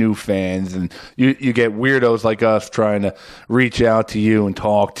still get new fans, and you get weirdos like us trying to reach out to you and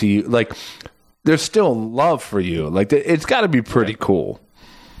talk to you. Like, there's still love for you. Like, it's got to be pretty cool.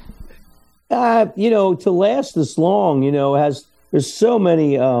 To last this long, there's so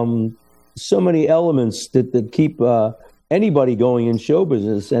many elements that keep anybody going in show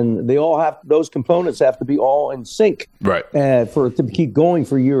business, and those components have to be all in sync, Right. For it to keep going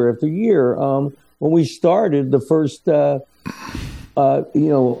for year after year. When we started the first, they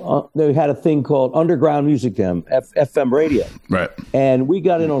had a thing called Underground Music FM radio, Right. and we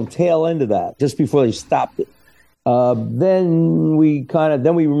got in on the tail end of that just before they stopped it. Then we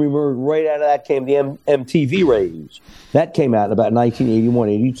remember right out of that came the MTV ratings. That came out in about 1981,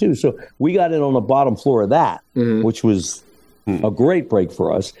 82. So we got in on the bottom floor of that, which was a great break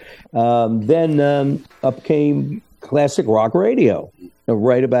for us. Then up came classic rock radio,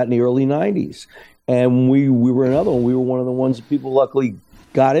 right about in the early 90s. And we were another one. We were one of the ones that people luckily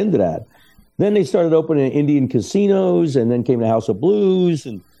got into that. Then they started opening Indian casinos, and then came the House of Blues,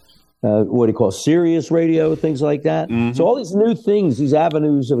 and what do you call Sirius radio, things like that. Mm-hmm. So all these new things, these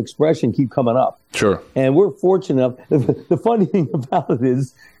avenues of expression keep coming up. Sure. And we're fortunate enough. The funny thing about it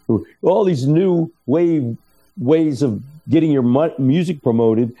is all these new ways of getting your music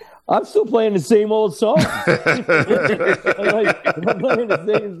promoted, I'm still playing the same old song. I'm playing the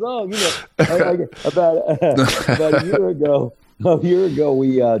same song. About a year ago,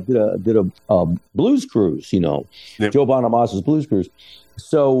 we did a blues cruise. Joe Bonamassa's blues cruise.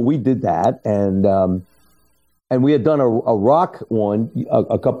 So we did that, and we had done a rock one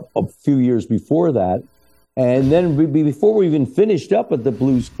a few years before that, and then before we even finished up at the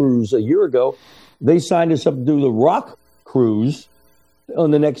blues cruise a year ago, they signed us up to do the rock cruise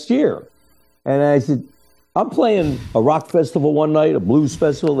on the next year. And I said, I'm playing a rock festival one night, a blues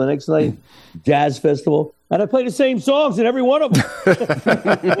festival the next night, jazz festival, and I play the same songs in every one of them.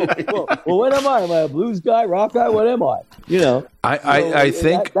 well, what am I? Am I a blues guy, rock guy? What am I? I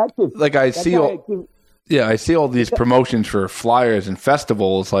think I see all these promotions for flyers and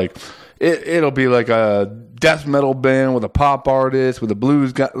festivals. Like, it'll be like a death metal band with a pop artist with a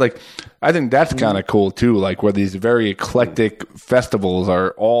blues guy. Like, I think that's kind of cool too. Like where these very eclectic festivals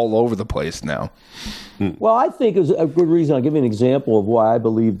are all over the place now. Well, I think it's a good reason. I'll give you an example of why I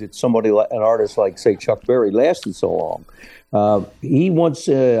believe that an artist like, say, Chuck Berry lasted so long. He once,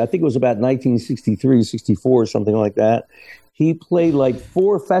 I think it was about 1963, 64, something like that. He played like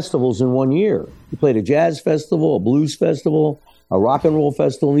 4 festivals in 1 year. He played a jazz festival, a blues festival, a rock and roll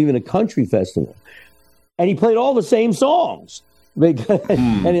festival, and even a country festival. And he played all the same songs. And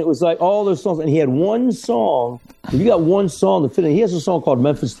it was like all those songs. And he had one song. If you got one song to fit in, he has a song called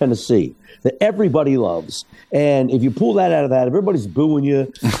Memphis, Tennessee that everybody loves. And if you pull that out of that, everybody's booing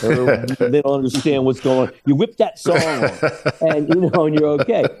you. Or they don't understand what's going on. You whip that song on, and you're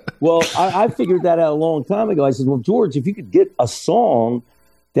okay. Well, I figured that out a long time ago. I said, well, George, if you could get a song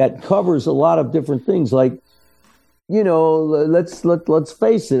that covers a lot of different things, like, let's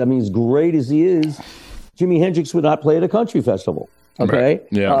face it. I mean, as great as he is, Jimi Hendrix would not play at a country festival. Okay, right.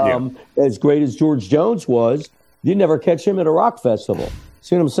 Yeah. As great as George Jones was, you'd never catch him at a rock festival.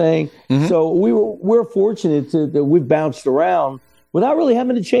 See what I'm saying? Mm-hmm. So we're fortunate that we've bounced around without really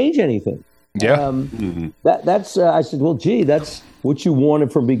having to change anything. Yeah. That's I said, well, gee, that's what you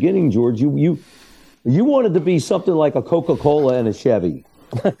wanted from beginning, George. You wanted to be something like a Coca-Cola and a Chevy.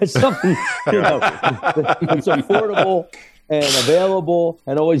 Something it's affordable and available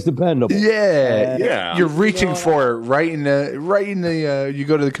and always dependable. Yeah. You're reaching for it right in the you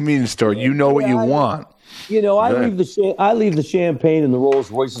go to the convenience store. You know what you want. I leave the champagne and the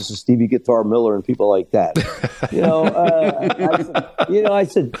Rolls Royces to Stevie Guitar Miller and people like that. I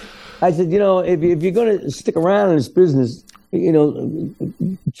said, if you're going to stick around in this business,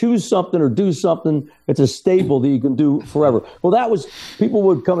 choose something or do something that's a staple that you can do forever. Well, people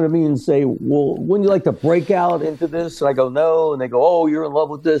would come to me and say, well, wouldn't you like to break out into this? And I go, no. And they go, oh, you're in love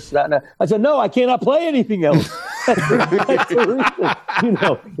with this, that, and that. I said, no, I cannot play anything else. That's the reason.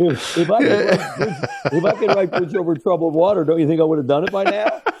 If I could write Bridge Over Troubled Water, don't you think I would have done it by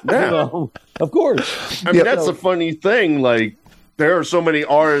now? Yeah. Of course. I mean, that's the funny thing. Like, there are so many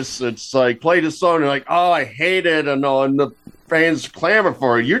artists that's like, play the song and like, oh, I hate it, and the fans clamor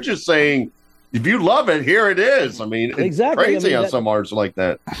for it. You're just saying, if you love it, here it is. I mean, it's crazy how some artists like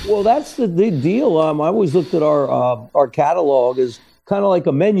that. Well, that's the big deal. I always looked at our catalog as kind of like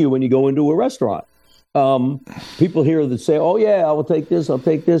a menu when you go into a restaurant. People here that say, oh, yeah, I will take this, I'll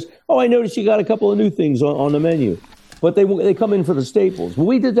take this. Oh, I noticed you got a couple of new things on the menu. But they come in for the staples. Well,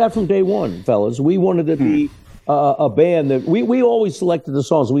 we did that from day one, fellas. We wanted to be a band that we always selected the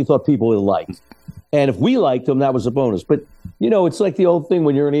songs we thought people would like. And if we liked them, that was a bonus. But, it's like the old thing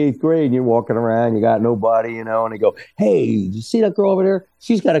when you're in 8th grade and you're walking around, you got nobody, and they go, hey, did you see that girl over there?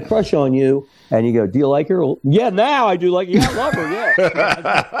 She's got a crush on you. And you go, do you like her? Well, yeah, now I do like her. Yeah, I love her, yeah.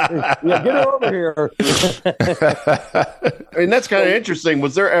 Yeah, get her over here. I mean, that's kind of interesting.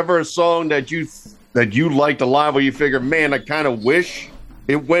 Was there ever a song that you liked a lot where you figured, man, I kind of wish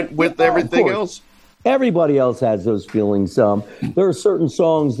it went with everything else? Everybody else has those feelings. There are certain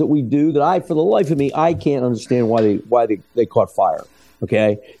songs that we do that for the life of me, I can't understand why they caught fire.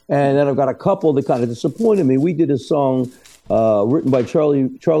 Okay, and then I've got a couple that kind of disappointed me. We did a song written by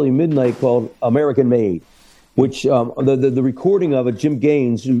Charlie Midnight called "American Made," which the recording of it, Jim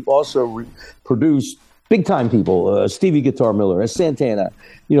Gaines, who also produced big time people, Stevie Guitar Miller, Santana,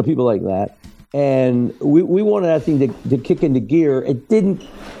 people like that. And we wanted that thing to kick into gear. It didn't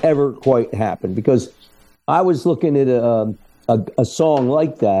ever quite happen because I was looking at a song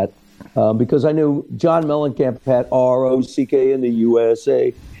like that because I knew John Mellencamp had ROCK in the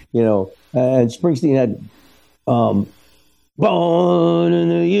USA, and Springsteen had Born in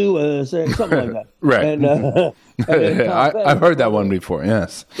the USA, something like that. Right. And I've heard that one before,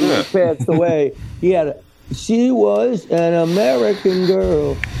 yes. He passed away. She was an American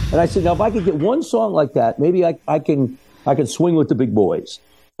girl. And I said, now, if I could get one song like that, maybe I can swing with the big boys.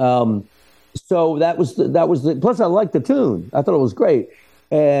 So that was the. Plus, I liked the tune. I thought it was great.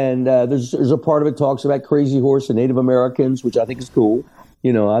 And there's a part of it talks about Crazy Horse and Native Americans, which I think is cool.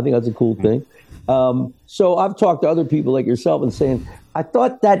 I think that's a cool thing. So I've talked to other people like yourself and saying, I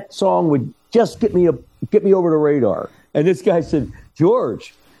thought that song would just get me over the radar. And this guy said,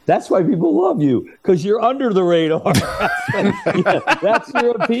 George, that's why people love you, because you're under the radar. That's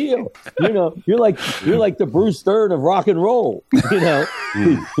your appeal. You're like the Bruce Stern of rock and roll.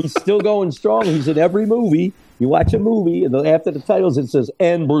 He's still going strong. He's in every movie. You watch a movie, and after the titles, it says,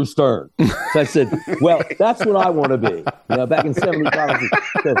 and Bruce Stern. So I said, well, that's what I want to be. Back in 75.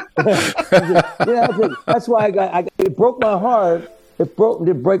 That's why it broke my heart. It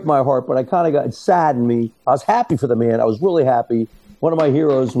did break my heart, but it saddened me. I was happy for the man. I was really happy. one of my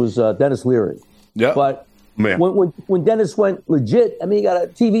heroes was Dennis Leary. Yeah. But Man. when Dennis went legit, I mean, he got a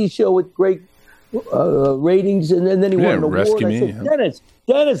TV show with great ratings, and then he won an award. Rescue I Me, said,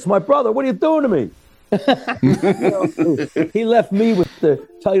 Dennis, my brother, what are you doing to me? He left me with the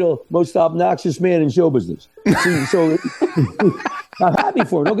title "Most Obnoxious Man in Show Business." See, so I'm happy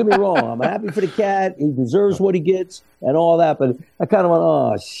for him. Don't get me wrong. I'm happy for the cat. He deserves what he gets and all that. But I kind of went,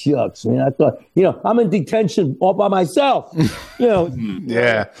 oh shucks, man. I thought, I'm in detention all by myself.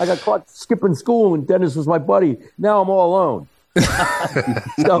 Yeah. I got caught skipping school when Dennis was my buddy. Now I'm all alone.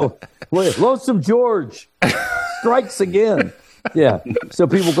 So, Lonesome George strikes again. Yeah. So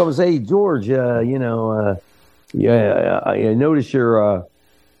people come and say, hey, George, I noticed your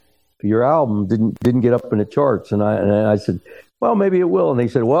album didn't get up in the charts, and I said, well, maybe it will, and they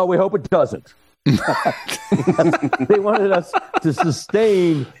said, well, we hope it doesn't. They wanted us to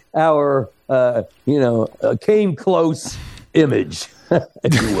sustain our came close image,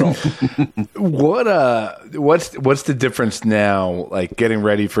 if you will. What's the difference now? Like getting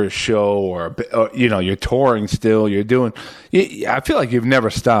ready for a show, or you're touring still. You're doing. I feel like you've never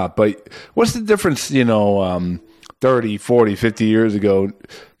stopped. But what's the difference? 30, 40, 50 years ago,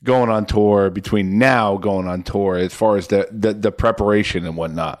 going on tour between now going on tour, as far as the preparation and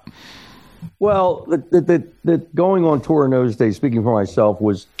whatnot. Well, the going on tour in those days, speaking for myself,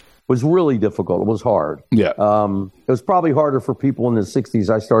 was really difficult. It was hard. Yeah. It was probably harder for people in the 60s.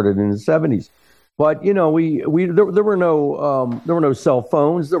 I started in the 70s. But, there were no cell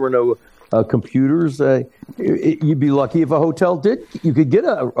phones. There were no computers. You'd be lucky if a hotel did. You could get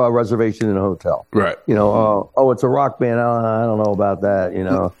a reservation in a hotel. Right. It's a rock band. I don't know about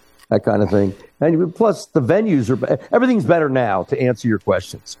that, that kind of thing. And plus, the venues everything's better now, to answer your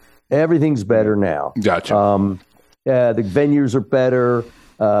questions. Everything's better now. Gotcha. The venues are better.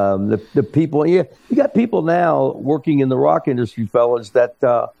 The people, you got people now working in the rock industry, fellas, that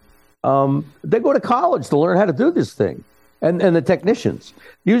they go to college to learn how to do this thing, and the technicians.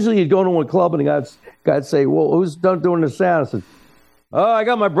 Usually, you'd go to one club and the guy'd say, "Well, who's done doing the sound?" I said, "Oh, I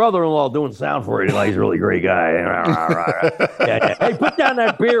got my brother-in-law doing sound for you. He's a really great guy." Yeah. Hey, put down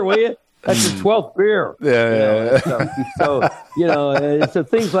that beer, will you? That's your 12th beer. Yeah. So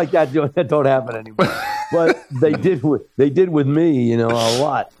things like that don't happen anymore. But they did with me, a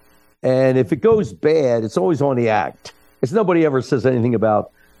lot. And if it goes bad, it's always on the act. It's nobody ever says anything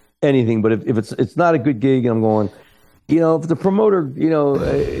about anything. But if it's not a good gig, and I'm going, if the promoter,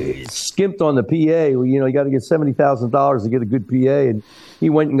 skimped on the PA, you got to get $70,000 to get a good PA, and he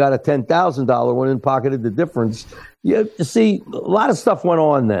went and got a $10,000 one and pocketed the difference. You see, a lot of stuff went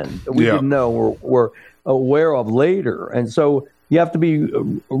on then that we didn't know we're aware of later. And so you have to be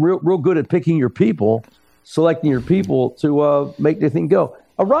real good at picking your people, selecting your people to make the thing go.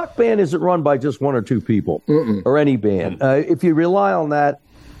 A rock band isn't run by just one or two people or any band. If you rely on that,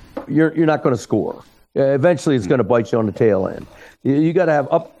 you're not going to score. Eventually, it's going to bite you on the tail end. You got to have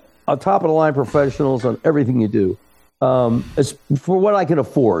top of the line professionals on everything you do. As for what I can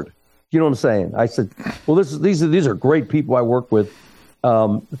afford. You know what I'm saying? I said, well, these are great people I work with.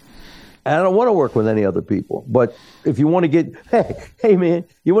 And I don't want to work with any other people. But if you want to get, hey man,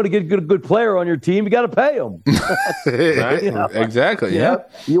 you want to get a good player on your team, you got to pay them. Right? Exactly. Yeah.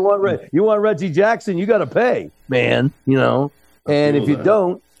 You want Reggie Jackson, you got to pay, man. And if you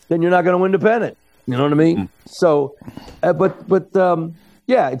don't, then you're not going to win the pennant. You know what I mean? So,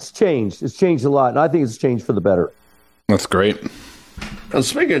 it's changed. It's changed a lot, and I think it's changed for the better. That's great.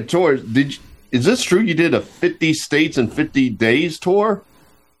 Speaking of tours, is this true? You did a 50 states and 50 days tour?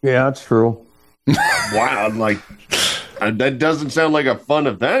 Yeah, that's true. Wow, that doesn't sound like a fun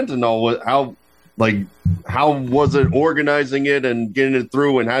event and all. How was it organizing it and getting it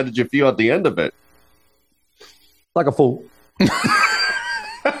through, and how did you feel at the end of it? Like a fool.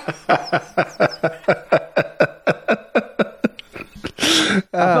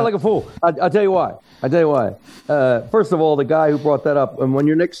 I felt like a fool. I'll tell you why. First of all, the guy who brought that up, and when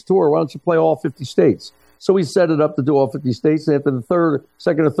your next tour, why don't you play all 50 states? So we set it up to do all 50 states. And after the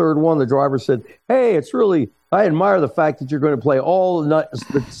second or third one, the driver said, hey, I admire the fact that you're going to play all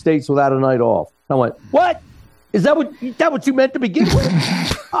the states without a night off. I went, what? Is that what you meant to begin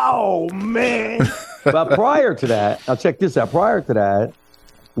with? Oh, man. But prior to that, now check this out. Prior to that,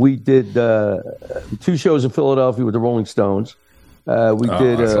 we did 2 shows in Philadelphia with the Rolling Stones.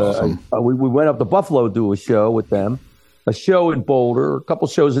 Awesome. We went up to Buffalo to do a show with them, a show in Boulder, a couple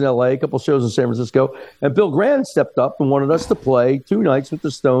shows in L.A., a couple shows in San Francisco. And Bill Graham stepped up and wanted us to play 2 nights with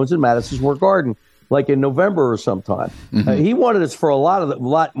the Stones in Madison Square Garden, like in November or sometime. Mm-hmm. He wanted us for a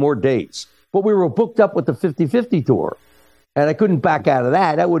lot more dates. But we were booked up with the 50-50 tour. And I couldn't back out of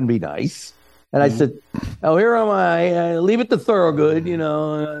that. That wouldn't be nice. And I said, "Oh, here am I. Leave it to Thorogood." You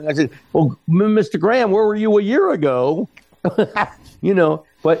know. I said, "Well, Mr. Graham, where were you a year ago?" You know.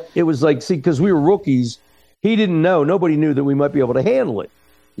 But it was like, see, because we were rookies, he didn't know. Nobody knew that we might be able to handle it.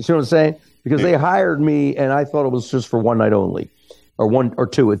 You see what I'm saying? Because they hired me, and I thought it was just for one night only, or one or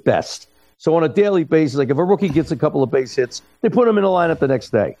two at best. So on a daily basis, like if a rookie gets a couple of base hits, they put him in the lineup the next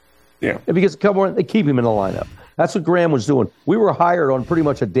day. Yeah. If he gets a couple more, they keep him in the lineup. That's what Graham was doing. We were hired on pretty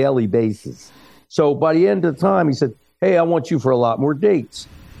much a daily basis. So by the end of the time, he said, "Hey, I want you for a lot more dates."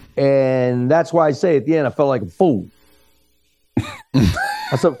 And that's why I say at the end, I felt like a fool.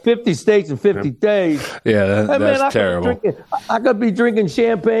 I said 50 states in 50 days. Yeah, that's terrible. I could be drinking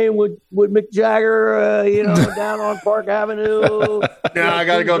champagne with Mick Jagger, down on Park Avenue. Yeah, I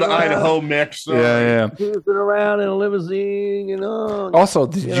got to go to Idaho, Mick. So. Yeah. Cruising around in a limousine, Also,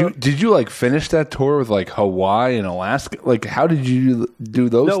 did you like finish that tour with like Hawaii and Alaska? Like, how did you do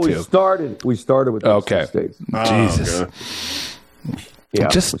those two? We started with those two states. Jesus. Okay. Yeah,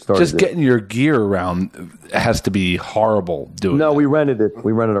 just getting your gear around has to be horrible doing. No, we rented it.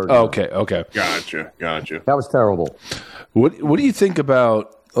 We rented our gear. Okay. Gotcha. That was terrible. What do you think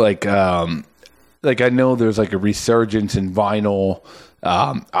about like I know there's like a resurgence in vinyl.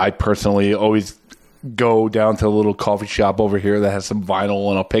 I personally always go down to a little coffee shop over here that has some vinyl,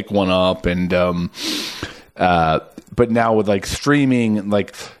 and I'll pick one up. And but now with like streaming,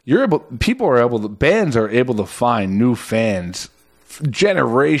 like bands are able to find new fans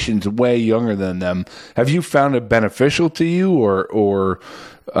generations way younger than them. Have you found it beneficial to you, or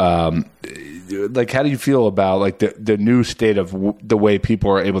like how do you feel about like the new state of the way people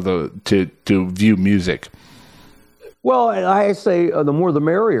are able to view music? Well, I say the more the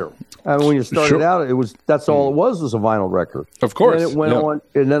merrier. I mean, when you started out, that's all it was a vinyl record. Of course, and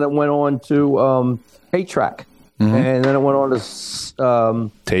then it went on to 8-track, and then it went on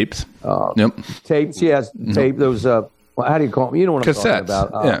to tapes. Tapes, yes, tape. Those. How do you call them? You know what I'm talking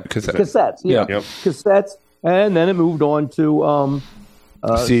about? Cassettes. Yeah, cassettes, and then it moved on to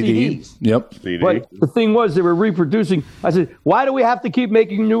CDs. Yep. But the thing was, they were reproducing. I said, "Why do we have to keep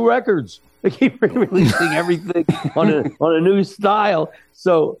making new records? They keep releasing everything on a new style."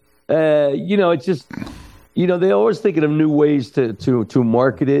 So it's just they're always thinking of new ways to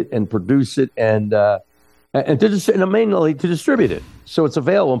market it and produce it and mainly to distribute it, so it's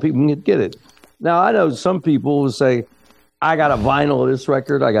available and people can get it. Now I know some people will say, "I got a vinyl of this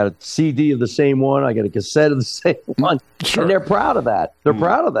record. I got a CD of the same one. I got a cassette of the same one." Sure. And they're proud of that. They're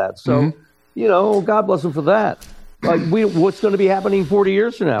proud of that. So, God bless them for that. Like, what's going to be happening 40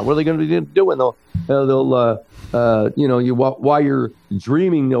 years from now? What are they going to be doing? They'll while you're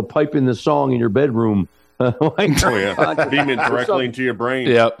dreaming, they'll pipe in the song in your bedroom. Beam it directly into your brain.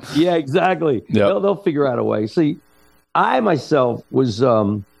 Yep. Yeah, exactly. Yep. They'll figure out a way. See, I myself was,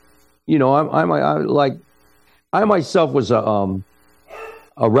 I myself was a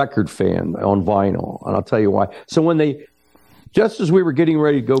record fan on vinyl, and I'll tell you why. So just as we were getting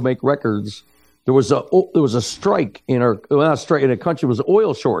ready to go make records, there was a strike in a country. It was an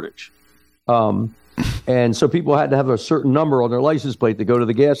oil shortage, and so people had to have a certain number on their license plate to go to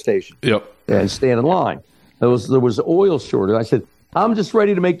the gas station. Yep. And stand in line. There was oil shortage. I said, "I'm just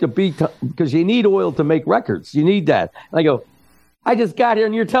ready to make the beat because you need oil to make records. You need that." And I go, "I just got here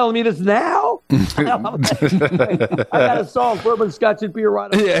and you're telling me this now?" I got a song, Bourbon, Scotch, and Beer, right?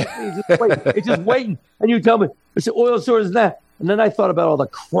 It's just waiting. And you tell me, I said, oil shortage is that. And then I thought about all the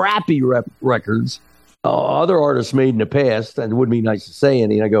crappy records other artists made in the past, and it wouldn't be nice to say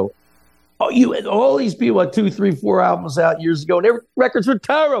any. And I go, "Oh, you had all these people had 2, 3, 4 albums out years ago, and their records were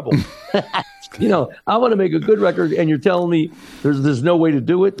terrible." I want to make a good record, and you're telling me there's no way to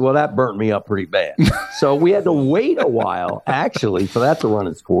do it? Well, that burnt me up pretty bad. So we had to wait a while, actually, for that to run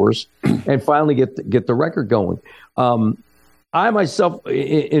its course, and finally get the record going. I myself,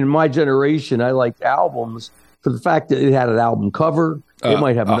 in my generation, I liked albums for the fact that it had an album cover. It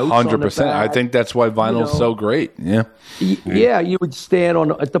might have notes 100%. I think that's why vinyl is so great. Yeah. Yeah, you would stand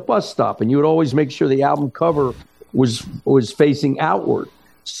at the bus stop, and you would always make sure the album cover was facing outward.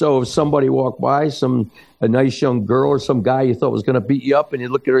 So if somebody walked by, a nice young girl or some guy you thought was going to beat you up, and you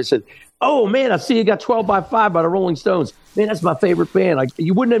look at her and said, "Oh man, I see you got 12 by 5 by the Rolling Stones. Man, that's my favorite band." Like,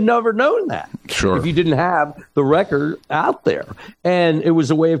 you wouldn't have never known that if you didn't have the record out there. And it was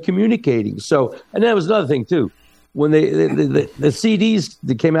a way of communicating. So, and that was another thing too. When the CDs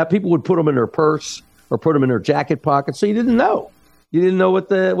that came out, people would put them in their purse or put them in their jacket pocket, so you didn't know. You didn't know what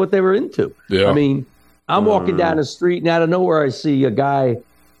they were into. Yeah. I mean, I'm walking down the street, and out of nowhere, I see a guy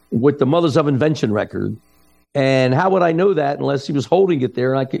with the Mothers of Invention record. And how would I know that unless he was holding it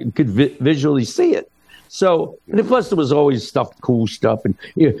there and I could visually see it? So, and plus there was always cool stuff, and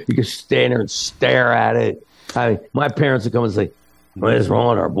you could stand there and stare at it. My parents would come and say, "What is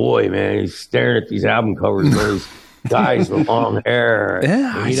wrong with our boy, man? He's staring at these album covers with those guys with long hair."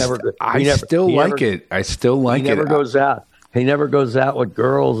 Yeah, I still like it. He never goes out. He never goes out with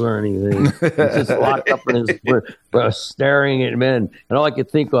girls or anything. He's just locked up in his staring at men. And all I could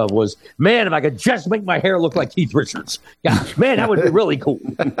think of was, man, if I could just make my hair look like Keith Richards. Yeah, man, that would be really cool.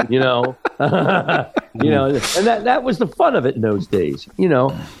 You know? And that was the fun of it in those days. You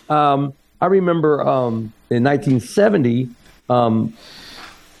know? I remember in 1970, the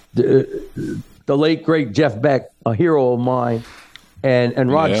late, great Jeff Beck, a hero of mine,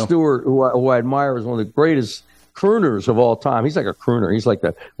 and Rod Stewart, who I admire as one of the greatest crooners of all time. He's like a crooner. He's like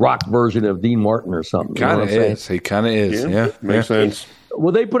the rock version of Dean Martin or something. Kind of is. He kind of is. Yeah. Makes sense.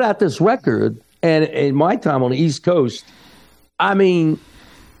 Well, they put out this record, and in my time on the East Coast, I mean,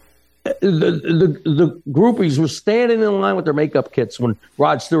 the groupies were standing in line with their makeup kits when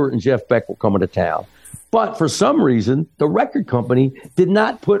Rod Stewart and Jeff Beck were coming to town. But for some reason, the record company did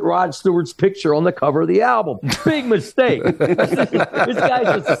not put Rod Stewart's picture on the cover of the album. Big mistake. This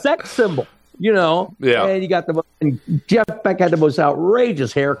guy's a sex symbol. You know, and and Jeff Beck had the most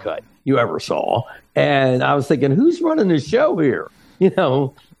outrageous haircut you ever saw. And I was thinking, who's running the show here? You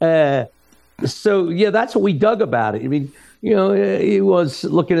know, so that's what we dug about it. I mean, you know, he was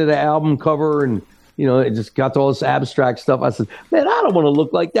looking at the album cover and, you know, it just got to all this abstract stuff. I said, man, I don't want to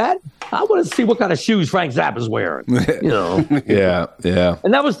look like that. I want to see what kind of shoes Frank Zappa's wearing, you know. Yeah.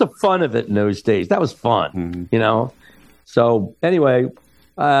 And that was the fun of it in those days. That was fun, you know. So anyway,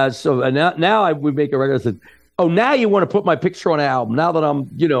 now we make a record that said, oh, now you want to put my picture on an album now that I'm,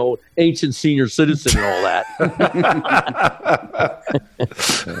 you know, ancient senior citizen and all that.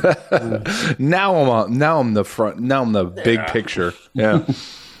 Now I'm the front. Now I'm the big picture. Yeah.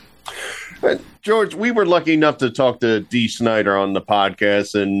 George, we were lucky enough to talk to Dee Snider on the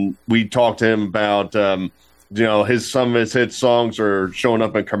podcast, and we talked to him about, you know, some of his hit songs are showing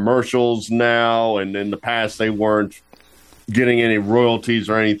up in commercials now, and in the past they weren't getting any royalties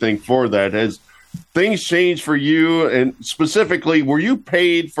or anything for that. Has things changed for you? And specifically, were you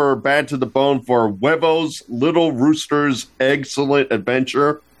paid for Bad to the Bone for Webbo's Little Rooster's Excellent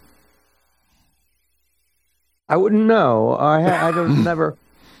Adventure? I wouldn't know. I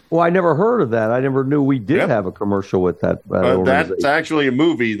never heard of that. I never knew we did have a commercial with that. That's actually a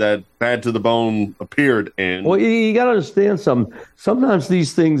movie that Bad to the Bone appeared in. Well, you got to understand sometimes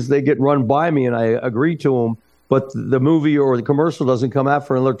these things, they get run by me and I agree to them, but the movie or the commercial doesn't come out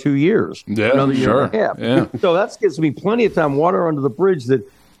for another 2 years. Yeah, another year and a half. Yeah. So that gives me plenty of time, water under the bridge, that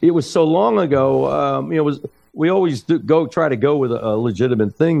it was so long ago. We always try to go with a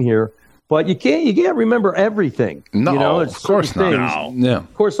legitimate thing here. But you can't remember everything. No, you know, of course not. No.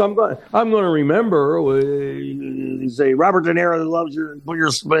 Of course, I'm going to remember. You say Robert De Niro loves your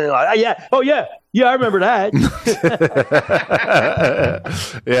yeah. Oh yeah, I remember that.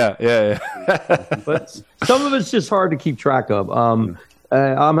 yeah. But some of it's just hard to keep track of.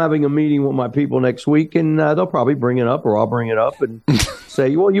 I'm having a meeting with my people next week, and they'll probably bring it up, or I'll bring it up and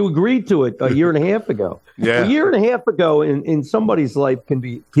say, "Well, you agreed to it a year and a half ago." Yeah. A year and a half ago in somebody's life can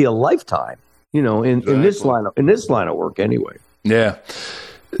be a lifetime. You know, in this line of work, anyway. Yeah.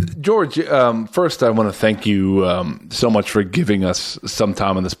 George, first I want to thank you so much for giving us some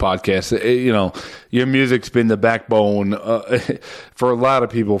time on this podcast. You know, your music's been the backbone for a lot of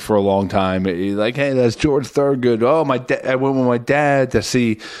people for a long time. Like, hey, that's George Thorogood. Oh, I went with my dad to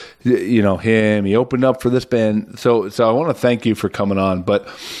see, you know, him. He opened up for this band. So I want to thank you for coming on. But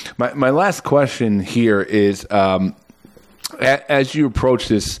my last question here is, as you approach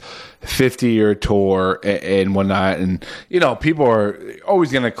this 50-year tour and whatnot, and you know, people are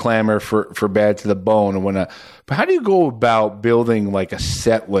always going to clamor for Bad to the Bone and whatnot. But how do you go about building like a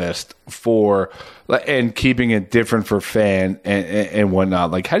set list for and keeping it different for fan and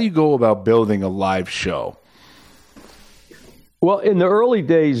whatnot? Like, how do you go about building a live show? Well, in the early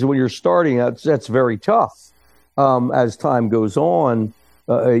days when you're starting, that's very tough. As time goes on,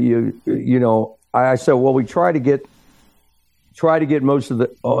 you know, I said, well, we try to get most of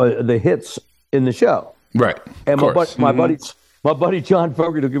the hits in the show, right? And my buddy John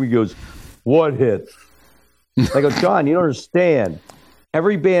Fogerty goes, "What hits?" I go, "John, you don't understand.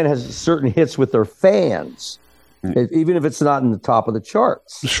 Every band has certain hits with their fans, even if it's not in the top of the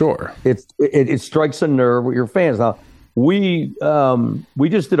charts. Sure, it strikes a nerve with your fans." Now, we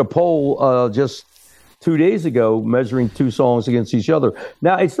just did a poll just 2 days ago, measuring two songs against each other.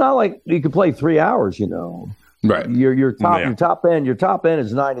 Now, it's not like you could play 3 hours, you know. Right. Your top end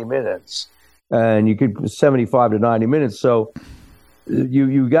is 90 minutes, and you could 75 to 90 minutes. So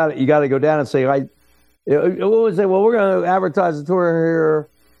you got to go down and say, What would say? Well, we're going to advertise the tour here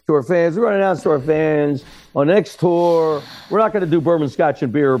to our fans. We're going to announce to our fans on the next tour, we're not going to do bourbon, scotch,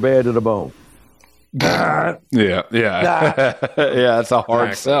 and beer or bad to the bone. Yeah. Yeah, that's a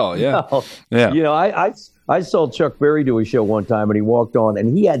hard sell. Yeah. No. Yeah. You know, I saw Chuck Berry do a show one time, and he walked on,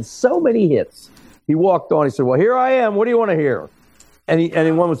 and he had so many hits. He walked on. He said, "Well, here I am. What do you want to hear?"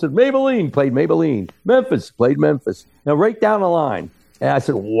 And one said, "Maybelline," played Maybelline. "Memphis," played Memphis. Now, right down the line. And I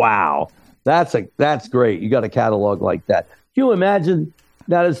said, "Wow, that's great. You got a catalog like that." Can you imagine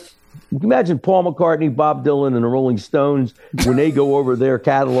that? Imagine Paul McCartney, Bob Dylan, and the Rolling Stones when they go over their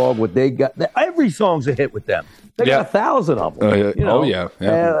catalog. What they got, every song's a hit with them. They got 1,000 of them. You know? Oh yeah.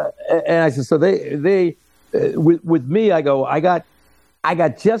 And I said, so they with me, I go, I got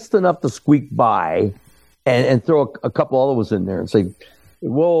just enough to squeak by, and throw a couple other ones in there and say,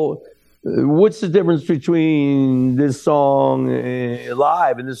 well, what's the difference between this song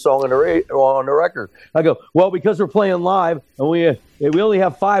live and this song on the record? I go, well, because we're playing live and we only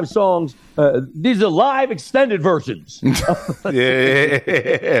have 5 songs. These are live extended versions. Yeah.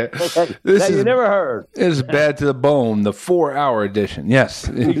 That you never heard. This is Bad to the Bone, the 4-hour edition. Yes,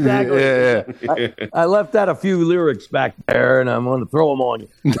 exactly. I left out a few lyrics back there, and I'm going to throw them on you.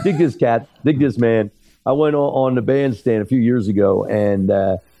 Dig this cat. Dig this man. I went on the bandstand a few years ago, and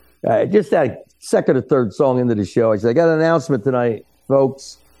just that second or third song into the show, I said, I got an announcement tonight,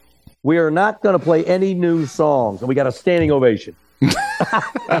 folks. We are not going to play any new songs. And we got a standing ovation.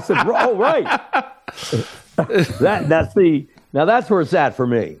 I said, oh, right. That's where it's at for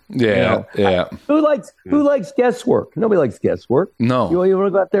me. Yeah, you know? Who likes guesswork? Nobody likes guesswork. No. You want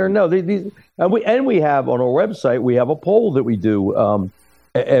to go out there? No. And we have on our website, we have a poll that we do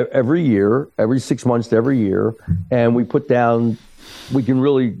every year, every 6 months to every year. And we put down, we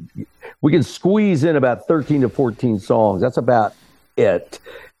can squeeze in about 13 to 14 songs. That's about it.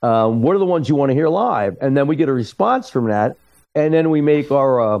 What are the ones you want to hear live? And then we get a response from that. And then we make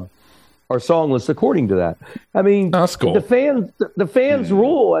our song list according to that. I mean, that's cool. The fans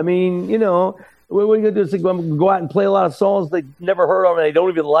rule. I mean, you know, what we're going to do is go out and play a lot of songs they never heard of and they don't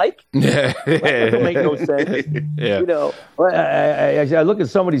even like. Yeah. That doesn't make no sense. Yeah. You know, I look at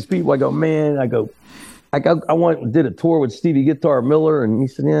some of these people, I go, man, I did a tour with Stevie Guitar Miller, and he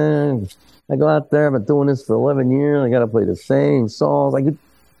said, yeah, I go out there, I've been doing this for 11 years, I got to play the same songs.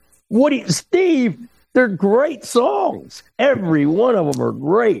 Steve, they're great songs. Every one of them are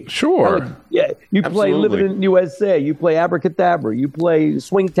great. Sure. Yeah, you play Absolutely. Living in USA, you play Abracadabra, you play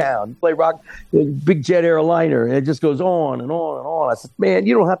Swingtown, you play Rock, Big Jet Airliner, and it just goes on and on and on. I said, man,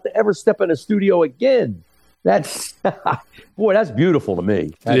 you don't have to ever step in a studio again. That's boy, that's beautiful to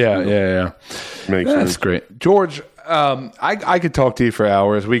me. Yeah. Makes That's sense. great, George. I could talk to you for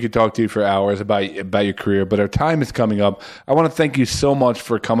hours. We could talk to you for hours about your career, but our time is coming up. I want to thank you so much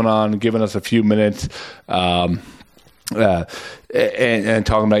for coming on and giving us a few minutes and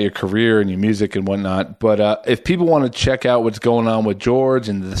talking about your career and your music and whatnot. But if people want to check out what's going on with George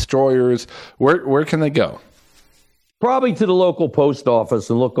and the Destroyers, where can they go? Probably to the local post office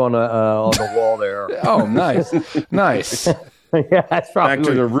and look on the wall there. Oh, nice. Yeah, that's probably Back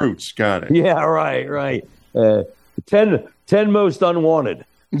to the roots. Got it. Yeah, right. 10 most unwanted.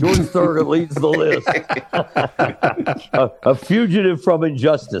 George Thorogood leads the list. a fugitive from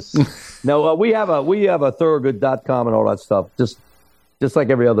injustice. No, we have a Thorogood.com and all that stuff. Just like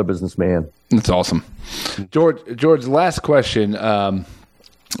every other businessman. That's awesome, George. Last question.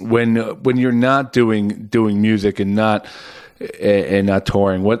 When you're not doing music and not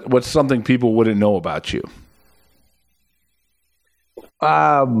touring, what's something people wouldn't know about you?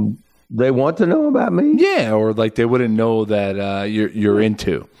 They want to know about me? Yeah, or like they wouldn't know that you're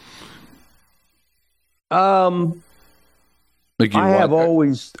into. I've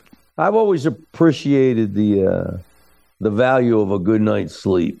always appreciated the value of a good night's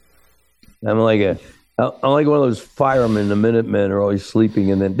sleep. I'm like one of those firemen. The Minutemen are always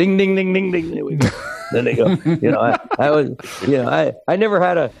sleeping, and then ding, ding, ding, ding, ding. There we go. Then they go. You know, I never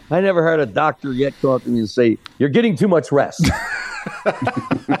had a doctor yet come up to me and say you're getting too much rest.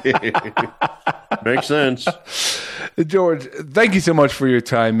 Makes sense. George, thank you so much for your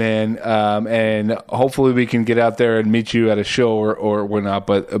time, man. And hopefully we can get out there and meet you at a show or whatnot.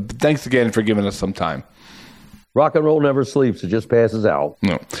 But thanks again for giving us some time. Rock and roll never sleeps; it just passes out.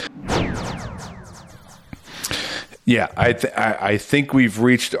 No. Yeah, I think we've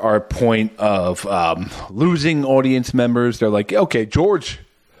reached our point of losing audience members. They're like, okay, George,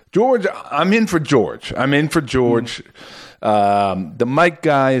 I'm in for George. The Mike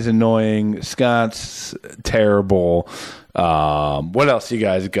guy is annoying. Scott's terrible. What else you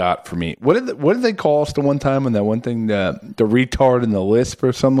guys got for me? What did they call us the one time on that one thing, the retard in the lisp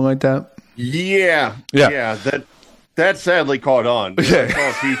or something like that? Yeah. That sadly caught on. I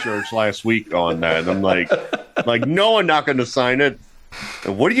saw features last week on that. And I'm like, no, I'm not going to sign it.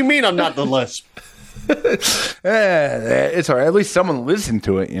 And what do you mean I'm not the lisp? It's all right. At least someone listened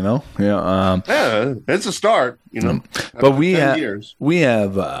to it, you know. Yeah, it's a start, you know. But we have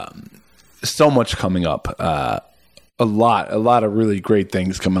so much coming up. A lot of really great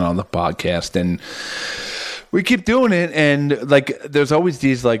things coming on the podcast, and we keep doing it. And like, there's always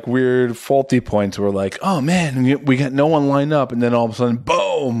these like weird faulty points where like, oh man, we got no one lined up, and then all of a sudden,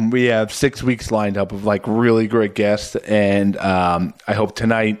 boom, we have 6 weeks lined up of like really great guests. And I hope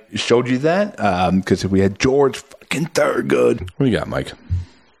tonight showed you that, because we had George fucking Thorogood. What do you got, Mike?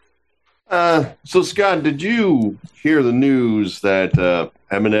 So Scott, did you hear the news that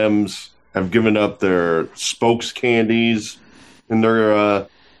M&M's have given up their spokes candies in their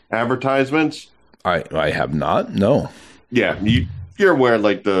advertisements? I have not. No. Yeah, you're aware,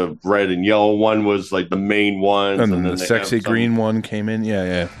 like the red and yellow one was like the main ones, and then the sexy green one came in.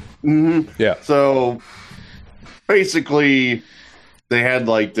 Yeah. Mm-hmm. Yeah. So basically, they had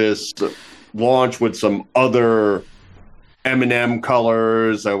like this launch with some other M&M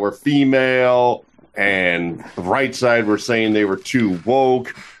colors that were female, and the right side were saying they were too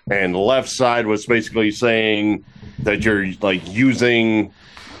woke, and the left side was basically saying that you're like using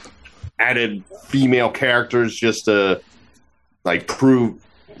added female characters just to like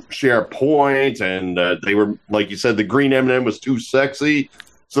share points, and they were, like you said, the green M&M was too sexy,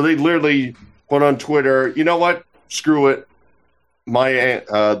 so they literally put on Twitter, you know what, screw it,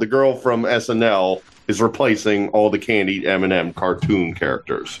 the girl from SNL is replacing all the candied M&M cartoon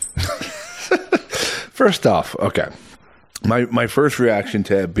characters. First off, okay, my first reaction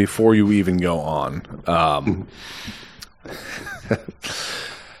to it before you even go on,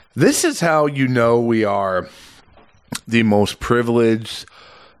 this is how you know we are the most privileged,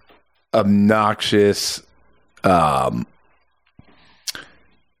 obnoxious, we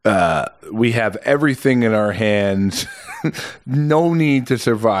have everything in our hands, no need to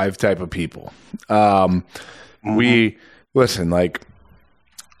survive type of people. We listen, like,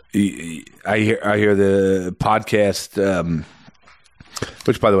 I hear the podcast,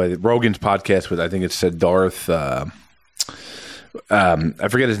 which, by the way, Rogan's podcast with, I think it said Darth, I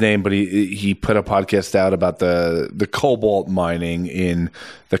forget his name, but he put a podcast out about the cobalt mining in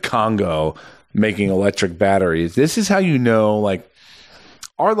the Congo, making electric batteries. This is how you know, like,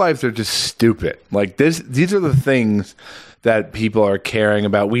 our lives are just stupid. Like these are the things that people are caring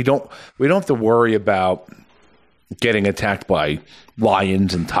about. We don't have to worry about getting attacked by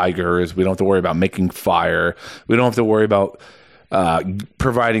lions and tigers. We don't have to worry about making fire. We don't have to worry about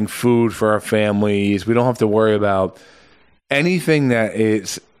providing food for our families. We don't have to worry about anything that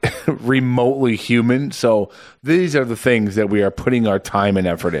is remotely human. So these are the things that we are putting our time and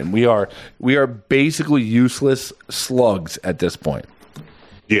effort in. We are basically useless slugs at this point.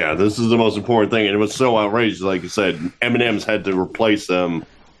 Yeah, this is the most important thing, and it was so outrageous. Like you said, M&M's had to replace them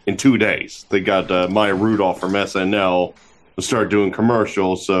in 2 days. They got Maya Rudolph from SNL to start doing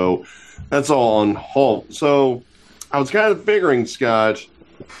commercials, so that's all on hold. So I was kind of figuring, Scott,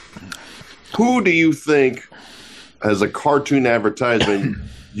 who do you think, as a cartoon advertisement,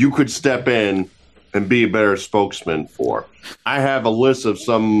 you could step in and be a better spokesman for? I have a list of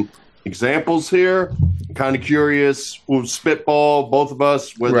some examples here. Kind of curious. We'll spitball, both of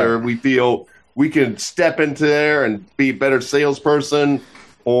us, whether we feel we can step into there and be a better salesperson,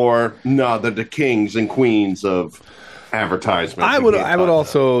 or no, they're the kings and queens of advertisement. I would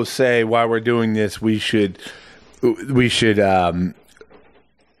also say, while we're doing this, we should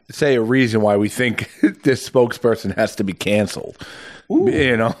say a reason why we think this spokesperson has to be canceled. Ooh.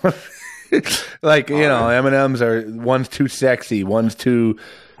 You know, like, you know, M&Ms are, one's too sexy, one's too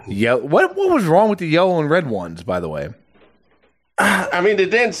yellow. What was wrong with the yellow and red ones, by the way? I mean, they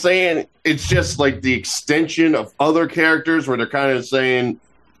didn't say it's just like the extension of other characters where they're kind of saying,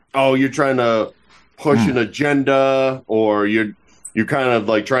 oh, you're trying to push an agenda, or you're kind of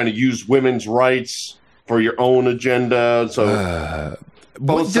like trying to use women's rights for your own agenda. So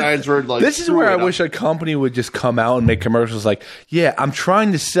both sides were like, this is where I wish a company would just come out and make commercials like, yeah, I'm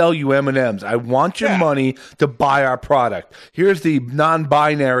trying to sell you M&Ms. I want your money to buy our product. Here's the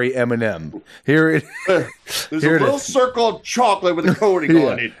non-binary M&M. There's a little circle of chocolate with a coating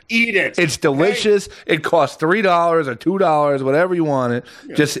on it. Eat it. It's delicious. Okay? It costs $3 or $2, whatever you want it.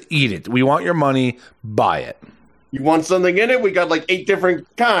 Yeah. Just eat it. We want your money. Buy it. You want something in it? We got like 8 different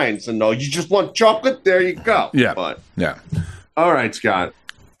kinds. And no, you just want chocolate? There you go. Yeah. Yeah. All right, Scott.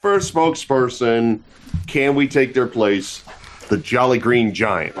 First spokesperson, can we take their place? The Jolly Green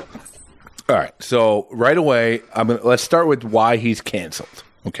Giant. All right. So right away, let's start with why he's canceled.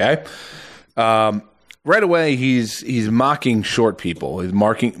 Okay. Right away, he's mocking short people. He's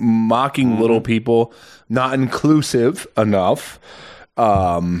mocking little people, not inclusive enough.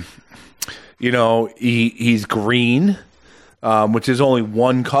 He's green, which is only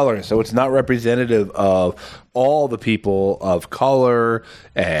one color, so it's not representative of all the people of color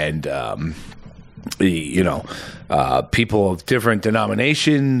and people of different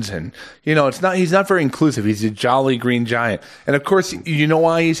denominations, and it's not. He's not very inclusive. He's a jolly green giant, and of course, you know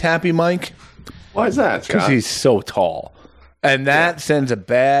why he's happy, Mike? Why is that, Scott? Because he's so tall. And that sends a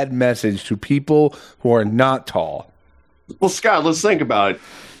bad message to people who are not tall. Well, Scott, let's think about it.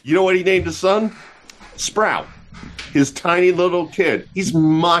 You know what he named his son? Sprout. His tiny little kid. He's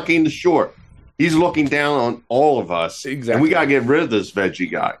mocking the short. He's looking down on all of us. Exactly. And we got to get rid of this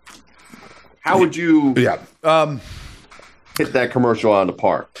veggie guy. How would you hit that commercial out of the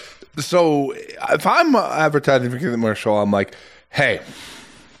park? So if I'm advertising for the commercial, I'm like, hey,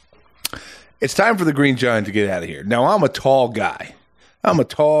 it's time for the Green Giant to get out of here. Now, I'm a tall guy. I'm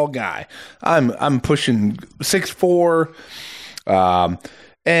pushing 6'4".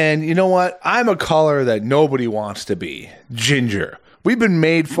 And you know what? I'm a color that nobody wants to be. Ginger. We've been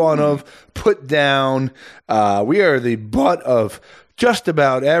made fun of, put down. We are the butt of just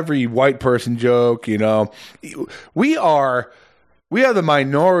about every white person joke, We are the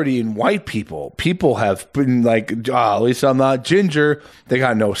minority in white people. People have been like, at least I'm not ginger. They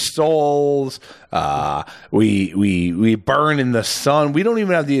got no souls. We burn in the sun. We don't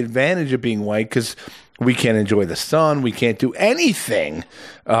even have the advantage of being white because we can't enjoy the sun. We can't do anything.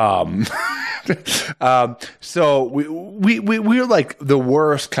 So we're like the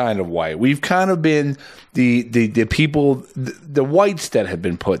worst kind of white. We've kind of been the people, the whites that have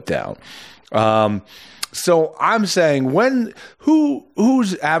been put down. So I'm saying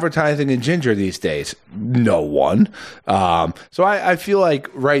who's advertising in ginger these days? No one. So I feel like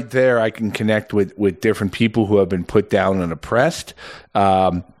right there I can connect with different people who have been put down and oppressed.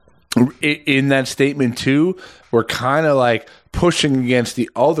 In that statement too, we're kind of like pushing against the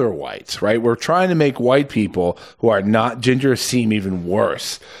other whites, right? We're trying to make white people who are not ginger seem even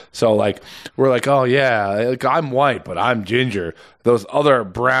worse. So like we're like, oh yeah, like I'm white, but I'm ginger. Those other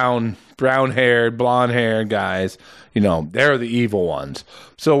brown-haired, blonde-haired guys, they're the evil ones.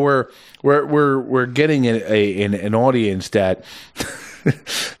 So we're getting an audience that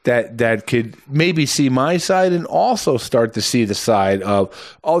that could maybe see my side and also start to see the side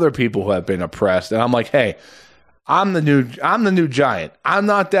of other people who have been oppressed. And I'm like, hey, I'm the new giant. I'm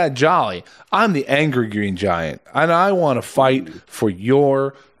not that jolly. I'm the angry green giant, and I want to fight for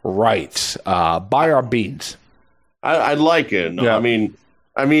your rights. Buy our beans. I like it. Yeah. I mean,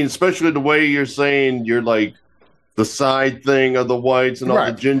 especially the way you're saying you're like the side thing of the whites and all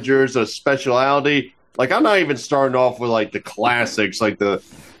the gingers, a speciality. Like, I'm not even starting off with like the classics, like the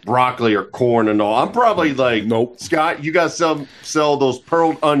broccoli or corn and all. I'm probably like, nope. Scott, you got to sell those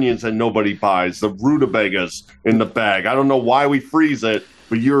pearled onions that nobody buys, the rutabagas in the bag. I don't know why we freeze it,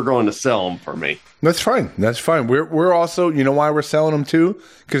 but you're going to sell them for me. That's fine. We're also, you know why we're selling them too?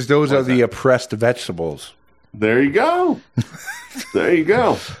 Because those are the oppressed vegetables. There you go. There you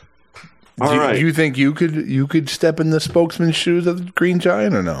go. All right. Do you think you could step in the spokesman's shoes of the Green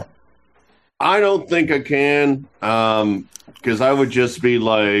Giant or no? I don't think I can, because I would just be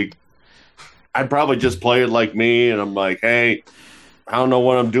like, I'd probably just play it like me, and I'm like, hey, I don't know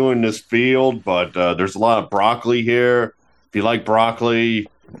what I'm doing in this field, but there's a lot of broccoli here. If you like broccoli,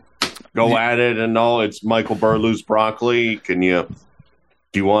 go at it and all. It's Michael Burlew's broccoli. Do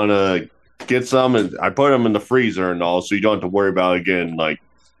you want to get some? And I put them in the freezer and all, so you don't have to worry about it getting like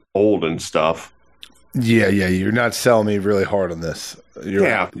old and stuff. Yeah, you're not selling me really hard on this. You're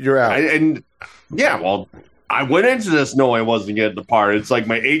out. Well, I went into this knowing I wasn't getting the part. It's like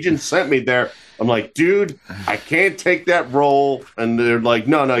my agent sent me there. I'm like, dude, I can't take that role. And they're like,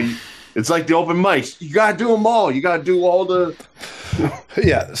 no. It's like the open mics. You got to do them all. You got to do all the...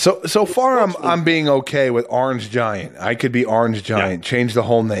 Yeah, so far I'm being okay with Orange Giant. I could be Orange Giant. Yeah. Change the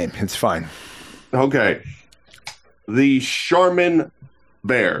whole name. It's fine. Okay. The Charmin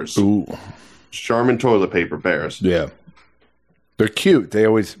Bears. Ooh. Charmin toilet paper bears. Yeah. They're cute. They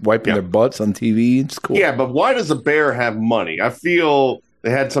always wiping their butts on TV. It's cool. Yeah, but why does a bear have money? I feel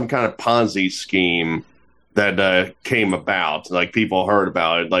they had some kind of Ponzi scheme that came about. Like, people heard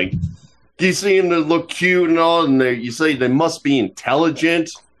about it. Like, you see them to look cute and all, and you say they must be intelligent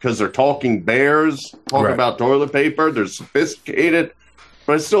because they're talking bears, talking about toilet paper. They're sophisticated.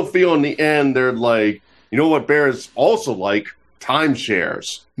 But I still feel in the end, they're like, you know what bears also like?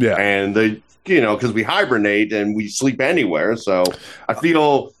 Timeshares. Yeah. And they... because we hibernate and we sleep anywhere. So I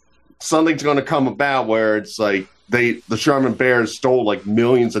feel something's going to come about where it's like the Charmin Bears stole like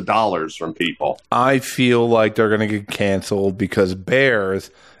millions of dollars from people. I feel like they're going to get canceled because Bears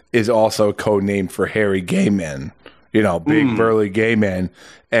is also a code name for hairy gay men, big burly gay men.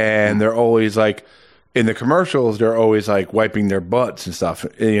 And they're always like, in the commercials, they're always like wiping their butts and stuff,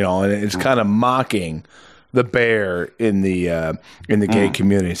 and it's kind of mocking the bear in the gay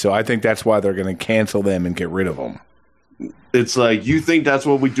community. So I think that's why they're going to cancel them and get rid of them. It's like, you think that's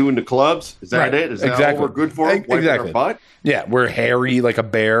what we do in the clubs? Is that Right. it? Is that Exactly. all we're good for? Wiping Exactly. our butt? Yeah, we're hairy like a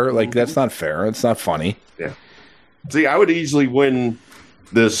bear. Like, that's not fair. It's not funny. Yeah. See, I would easily win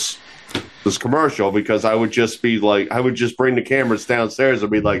this commercial because I would just be like, I would just bring the cameras downstairs and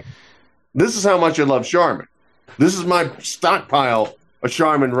be like, this is how much I love Charmin. This is my stockpile of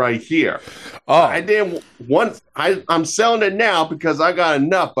Charmin right here. Oh, I didn't want. I'm selling it now because I got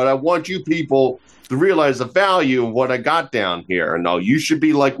enough, but I want you people to realize the value of what I got down here. And no, you should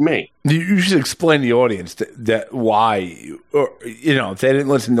be like me. you should explain to the audience that why, or, if they didn't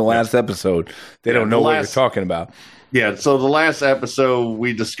listen to the last episode, they don't know what you're talking about. Yeah. So the last episode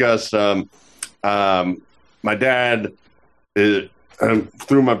we discussed, my dad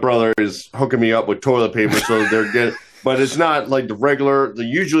through my brother is hooking me up with toilet paper, so they're getting. But it's not like the regular.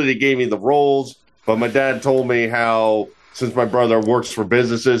 Usually they gave me the rolls, but my dad told me how, since my brother works for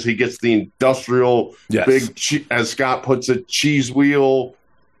businesses, he gets the industrial big, as Scott puts it, cheese wheel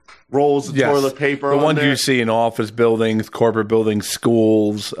rolls of toilet paper. The on ones there. you see in office buildings, corporate buildings,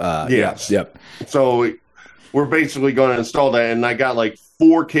 schools. Yes. Yep. So we're basically going to install that, and I got like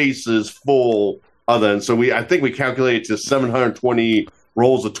 4 cases full of them. So I think we calculated to 720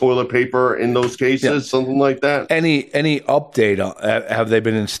 rolls of toilet paper in those cases, something like that. Any update? Have they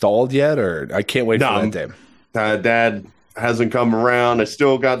been installed yet, or I can't wait for that day? Dad hasn't come around. I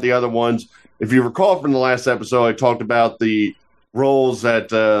still got the other ones. If you recall from the last episode, I talked about the rolls that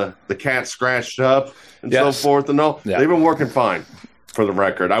the cat scratched up and so forth and all. Yeah. They've been working fine, for the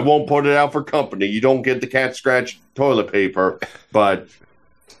record. I won't put it out for company. You don't get the cat scratch toilet paper, but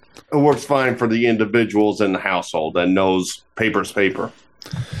it works fine for the individuals in the household and knows paper's paper.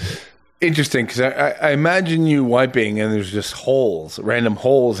 Interesting, because I imagine you wiping and there's just holes, random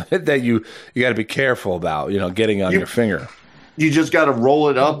holes that you got to be careful about, getting on your finger. You just got to roll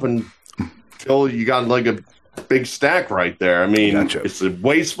it up until you got like a big stack right there. I mean, It's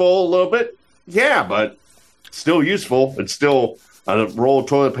wasteful a little bit. Yeah, but still useful. It's still a roll of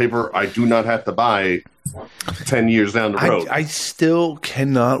toilet paper I do not have to buy 10 years down the road. I still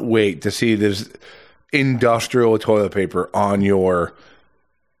cannot wait to see this industrial toilet paper on your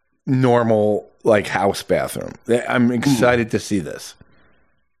normal house bathroom. I'm excited to see this.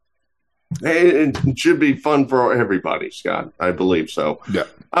 It should be fun for everybody, Scott. I believe so. Yeah.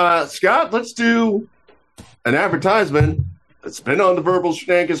 Scott, let's do an advertisement that's been on the Verbal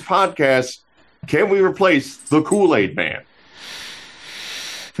Shenanigans podcast. Can we replace the Kool-Aid Man?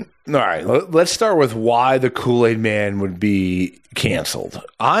 All right, let's start with why the Kool-Aid Man would be canceled.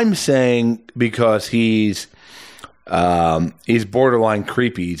 I'm saying because he's borderline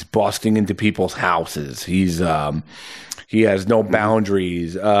creepy. He's busting into people's houses. He has no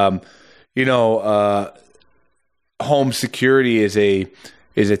boundaries. Home security is a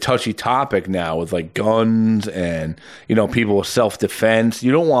touchy topic now with guns and people with self-defense.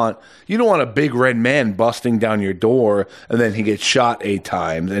 You don't want a big red man busting down your door and then he gets shot 8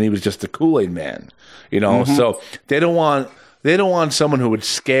 times and he was just a Kool-Aid Man. So they don't want someone who would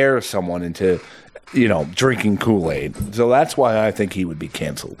scare someone into drinking Kool-Aid. So that's why I think he would be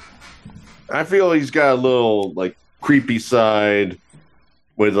canceled. I feel he's got a little creepy side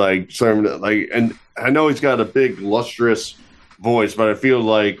with and I know he's got a big lustrous voice, but I feel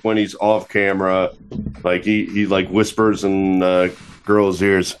like when he's off camera, he whispers in girls'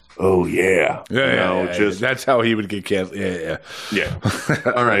 ears, "Oh yeah." That's how he would get canceled. Yeah.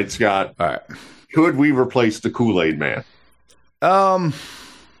 All right, Scott. All right. Could we replace the Kool-Aid Man?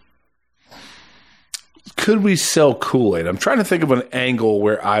 Could we sell Kool-Aid? I'm trying to think of an angle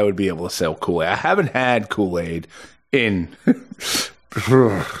where I would be able to sell Kool-Aid. I haven't had Kool-Aid in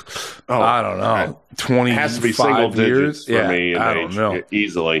I don't know, 20 has to be single digits for me. I don't know,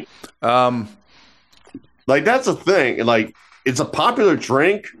 easily. That's a thing. It's a popular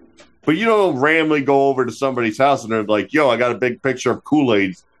drink, but you don't randomly go over to somebody's house and they're like, "Yo, I got a big picture of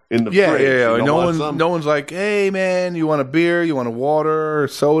Kool-Aid in the fridge." Yeah. No one's like, "Hey, man, you want a beer? You want a water or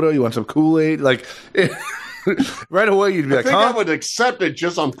soda? You want some Kool-Aid?" Right away, you'd be I think I would accept it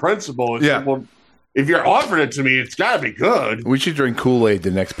just on principle. Well, if you're offering it to me, it's got to be good. We should drink Kool-Aid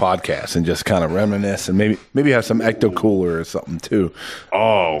the next podcast and just kind of reminisce and maybe have some Ecto Cooler or something too.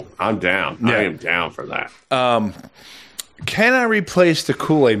 Oh, I'm down. Yeah. I am down for that. Can I replace the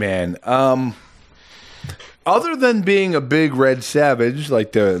Kool-Aid Man? Other than being a big red savage,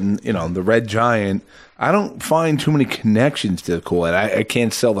 like the red giant, I don't find too many connections to the Kool-Aid. I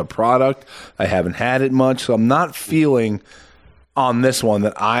can't sell the product. I haven't had it much, so I'm not feeling on this one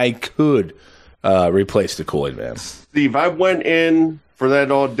that I could replace the Kool-Aid Man. Steve, I went in for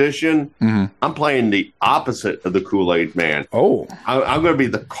that audition. I'm playing the opposite of the Kool-Aid Man. Oh. I'm going to be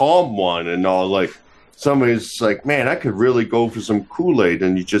the calm one, and all. Like, somebody's like, man, I could really go for some Kool-Aid,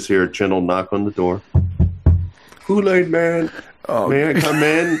 and you just hear a gentle knock on the door. Kool-Aid Man. Oh. Man, come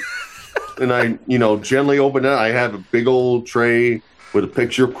in. And I, gently open it. I have a big old tray with a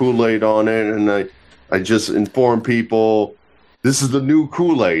picture of Kool-Aid on it, and I just inform people, this is the new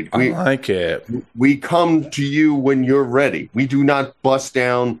Kool-Aid. I like it. We come to you when you're ready. We do not bust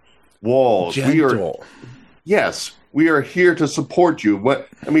down walls. Gentle. We are here to support you.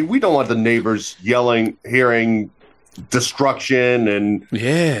 We don't want the neighbors yelling, hearing destruction and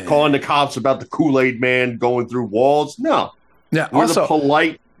calling the cops about the Kool-Aid Man going through walls. No. Yeah, we're also, the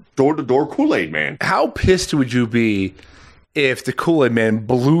polite door-to-door Kool-Aid Man. How pissed would you be if the Kool-Aid Man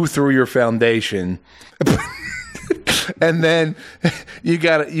blew through your foundation and then you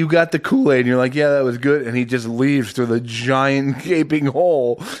got the Kool-Aid and you're like, yeah, that was good, and he just leaves through the giant gaping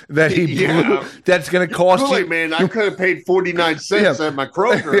hole that he blew. That's going to cost Kool-Aid you. Man, I could have paid 49 cents at my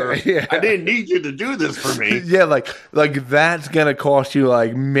Kroger. Yeah. I didn't need you to do this for me. Yeah, like that's going to cost you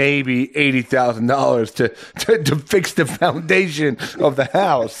like maybe $80,000 to fix the foundation of the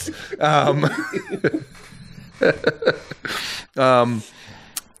house.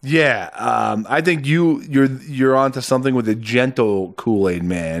 I think you're onto something with a gentle Kool-Aid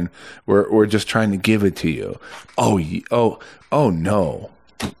Man. We're just trying to give it to you. Oh no.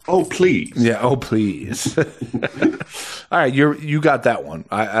 Oh please. Yeah. Oh please. All right, you got that one.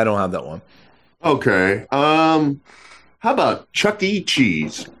 I don't have that one. Okay. How about Chuck E.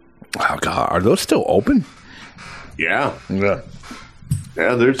 Cheese? Oh God, are those still open? Yeah. Yeah.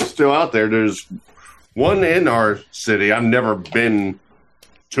 Yeah, they're still out there. There's one in our city. I've never been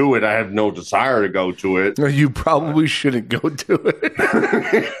to it. I have no desire to go to it. You probably shouldn't go to it.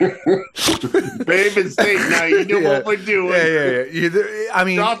 Babe and State now, you know what we're doing. Yeah.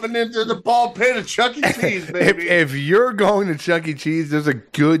 Dropping into the ball pit of Chuck E. Cheese, baby. If you're going to Chuck E. Cheese, there's a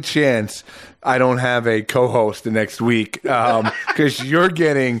good chance I don't have a co-host the next week because you're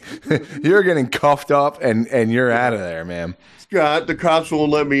getting cuffed up and you're out of there, man. Scott, the cops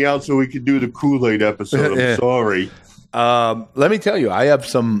won't let me out so we can do the Kool-Aid episode. I'm sorry. Let me tell you, I have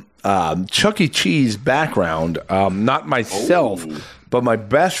some Chuck E. Cheese background. Not myself, but my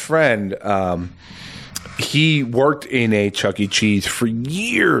best friend. He worked in a Chuck E. Cheese for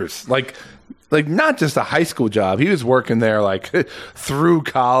years, like not just a high school job. He was working there like through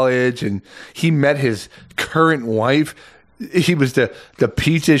college, and he met his current wife. He was the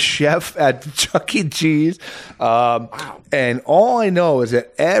pizza chef at Chuck E. Cheese. And all I know is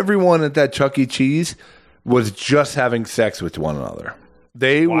that everyone at that Chuck E. Cheese was just having sex with one another.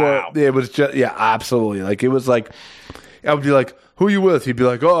 It was just, absolutely. Like, it was like, I would be like, who are you with? He'd be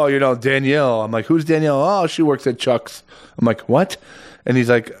like, oh, Danielle. I'm like, who's Danielle? Oh, she works at Chuck's. I'm like, what? And he's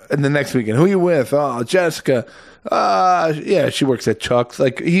like, and the next weekend, who are you with? Oh, Jessica. Yeah, she works at Chuck's.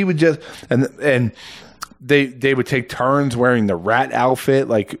 Like, he would just, and they would take turns wearing the rat outfit,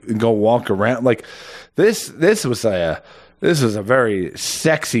 like, and go walk around. Like, this was a very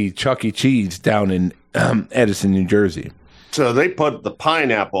sexy Chuck E. Cheese down in Edison, New Jersey. So they put the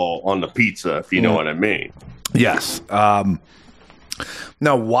pineapple on the pizza, if you know what I mean. Yes.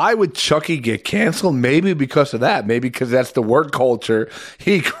 Now, why would Chuck E. get canceled? Maybe because of that. Maybe because that's the work culture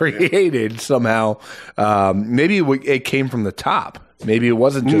he created somehow. Maybe it came from the top. Maybe it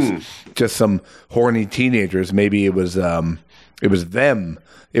wasn't just some horny teenagers. Maybe it was them. It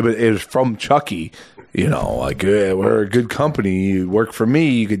was from Chuck E. Like, we're a good company. You work for me.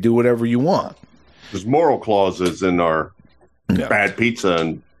 You could do whatever you want. There's moral clauses in our bad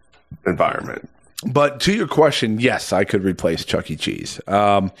pizza environment. But to your question, yes, I could replace Chuck E. Cheese.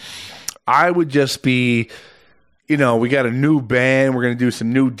 I would just be, we got a new band. We're going to do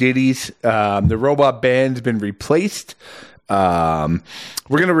some new ditties. The robot band's been replaced. We're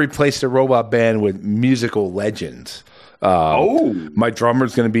going to replace the robot band with musical legends. My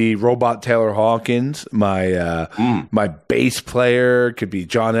drummer's going to be Robot Taylor Hawkins. My bass player could be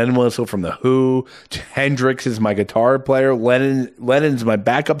John Entwistle from The Who. Hendrix is my guitar player. Lennon's my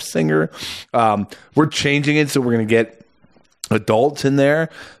backup singer. We're changing it, so we're going to get adults in there.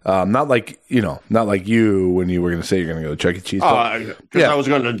 Not like you when you were going to say you're going to go to Chuck E. Cheese. I was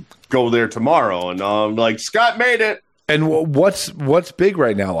going to go there tomorrow, and like, Scott made it. And what's big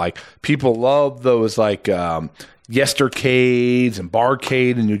right now? Like, people love those, like, yestercades and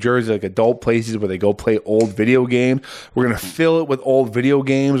barcade in New Jersey, like adult places where they go play old video games. We're going to fill it with old video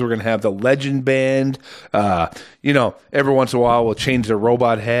games. We're going to have the Legend Band. Every once in a while we'll change the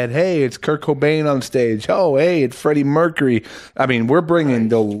robot head. Hey, it's Kurt Cobain on stage. Oh, hey, it's Freddie Mercury. I mean, we're bringing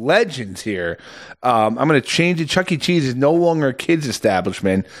the legends here. I'm going to change it. Chuck E. Cheese is no longer a kids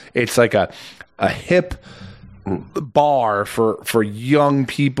establishment. It's like a hip bar for young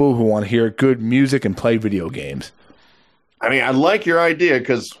people who want to hear good music and play video games. I mean, I like your idea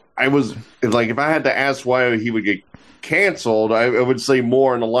because I was like, if I had to ask why he would get canceled, I would say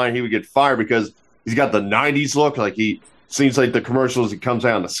more in the line he would get fired because he's got the 90s look. Like he seems like the commercials, he comes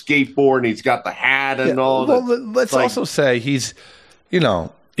out on a skateboard and he's got the hat and all that. Well, let's also say he's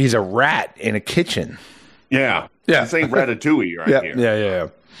a rat in a kitchen. Yeah. This ain't Ratatouille right here. Yeah.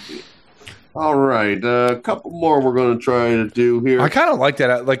 All right, a couple more we're going to try to do here. I kind of like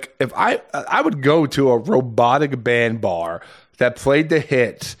that. Like if I would go to a robotic band bar that played the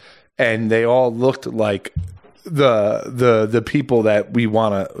hits, and they all looked like the people that we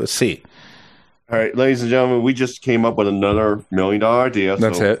want to see. All right, ladies and gentlemen, we just came up with another $1 million idea.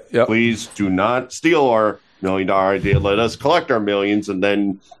 That's it. Yep. Please do not steal our $1 million idea. Let us collect our millions, and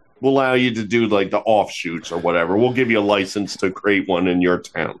then we'll allow you to do like the offshoots or whatever. We'll give you a license to create one in your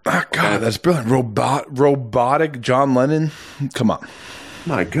town. Oh, God, that's brilliant. Robotic John Lennon. Come on.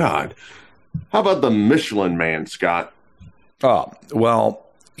 My God. How about the Michelin Man, Scott? Oh, well,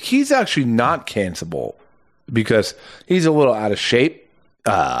 he's actually not cancelable because he's a little out of shape.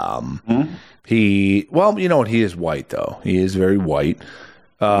 He is white, though. He is very white.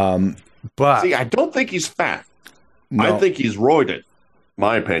 But see, I don't think he's fat. No. I think he's roided.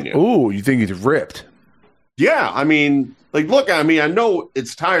 My opinion. Ooh, you think he's ripped? Yeah, I mean, like, look, I know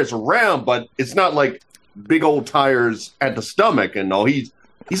its tires around, but it's not like big old tires at the stomach and all. He's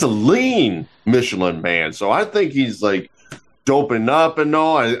a lean Michelin Man, so I think he's like doping up and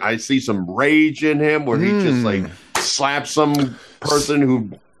all. I see some rage in him where he just like slaps some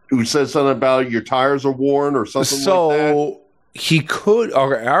person who says something about your tires are worn or something like that. So he could. All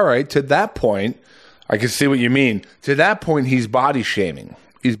right. To that point, I can see what you mean. To that point, he's body shaming.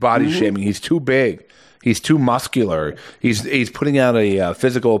 He's body shaming. He's too big. He's too muscular. He's putting out a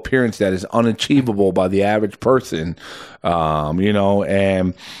physical appearance that is unachievable by the average person.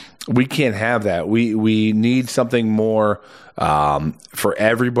 And we can't have that. We need something more for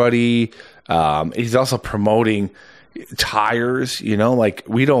everybody. He's also promoting tires. Like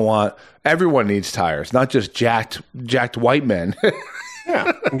we don't want. Everyone needs tires, not just jacked white men.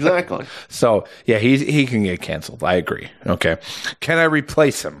 Yeah, exactly. So, yeah, he can get canceled. I agree. Okay. Can I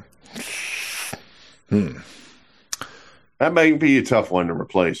replace him? That might be a tough one to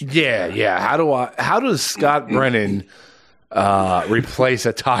replace. Yeah. How does Scott Brennan replace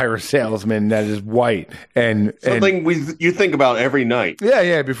a tire salesman that is white? And something you think about every night.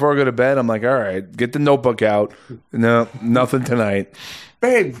 Yeah. Before I go to bed, I'm like, all right, get the notebook out. No, nothing tonight.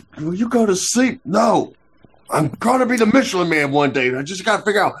 Babe, will you go to sleep? No. I'm going to be the Michelin Man one day. I just got to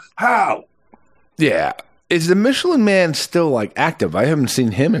figure out how. Yeah. Is the Michelin Man still, like, active? I haven't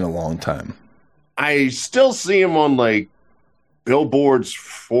seen him in a long time. I still see him on, like, billboards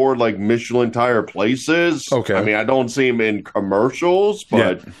for, like, Michelin tire places. Okay. I mean, I don't see him in commercials,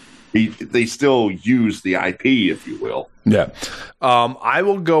 but they still use the IP, if you will. Yeah. I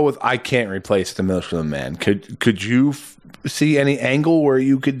will go with I can't replace the Michelin Man. Could you see any angle where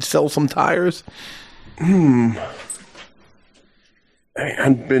you could sell some tires?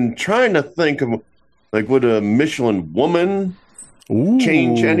 I've been trying to think of, like, would a Michelin woman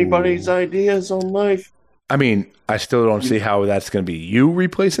change anybody's ideas on life? I mean, I still don't see how that's going to be you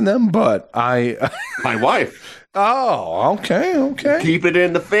replacing them, but my wife. Oh, okay. Keep it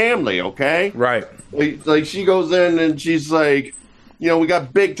in the family, okay? Right. Like she goes in and she's like, we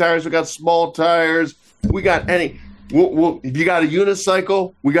got big tires, we got small tires, we got any. If you got a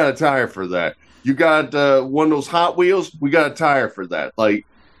unicycle, we got a tire for that. You got one of those Hot Wheels, we got a tire for that. Like,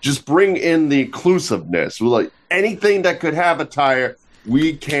 just bring in the inclusiveness. Like, anything that could have a tire,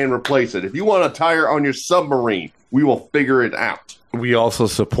 we can replace it. If you want a tire on your submarine, we will figure it out. We also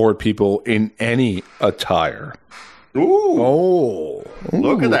support people in any attire. Ooh.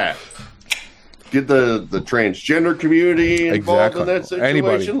 Look at that. Get the transgender community involved in that situation.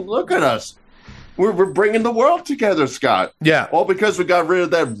 Anybody. Look at us. We're bringing the world together, Scott. Yeah. All because we got rid of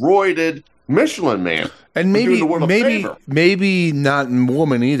that roided Michelin Man. And maybe not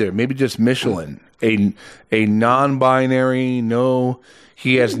woman either. Maybe just Michelin. A non-binary,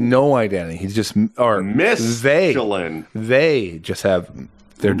 he has no identity. He's just Michelin. They're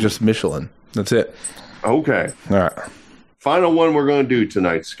just Michelin. That's it. Okay. All right. Final one we're going to do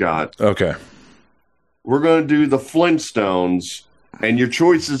tonight, Scott. Okay. we're going to do the Flintstones, and your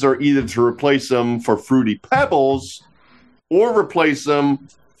choices are either to replace them for Fruity Pebbles or replace them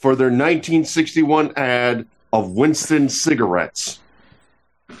for their 1961 ad of Winston cigarettes.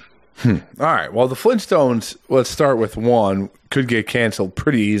 All right. Well, the Flintstones, let's start with one, could get canceled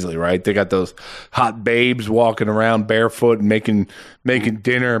pretty easily, right? They got those hot babes walking around barefoot and making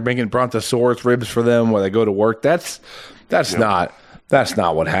dinner, making brontosaurus ribs for them while they go to work. That's not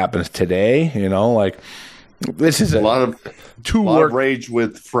what happens today, Like, this is A lot of rage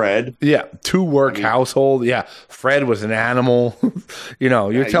with Fred. Yeah, household. Yeah, Fred was an animal.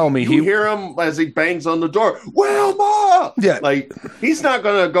 You're telling me you hear him as he bangs on the door. Wilma! Yeah, like he's not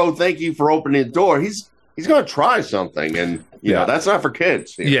going to go. Thank you for opening the door. He's going to try something, and you know that's not for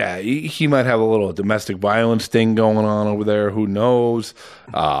kids. Yeah, he might have a little domestic violence thing going on over there. Who knows?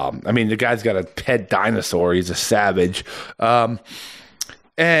 The guy's got a pet dinosaur. He's a savage.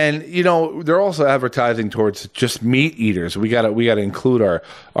 And they're also advertising towards just meat eaters. We got to include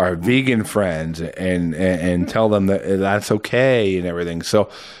our vegan friends and tell them that that's okay and everything.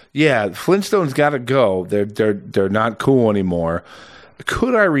 So, yeah, Flintstones got to go. They're not cool anymore.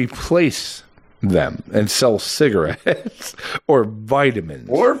 Could I replace them and sell cigarettes or vitamins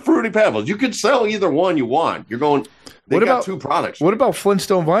or Fruity Pebbles? You could sell either one you want. You're going. They got two products. What about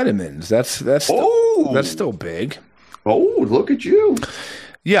Flintstone vitamins? That's still big. Oh, look at you.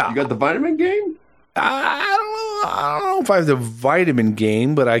 Yeah. You got the vitamin game? I don't know if I have the vitamin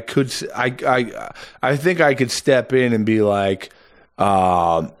game, but I could. I think I could step in and be like,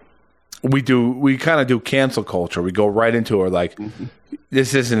 we kind of do cancel culture. We go right into it like,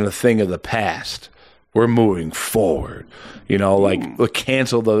 this isn't a thing of the past. We're moving forward. Like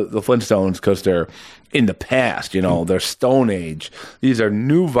cancel the Flintstones because they're in the past, they're Stone Age. These are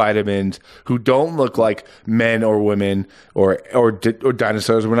new vitamins who don't look like men or women or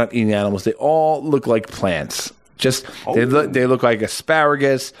dinosaurs. We're not eating animals. They all look like plants. They look like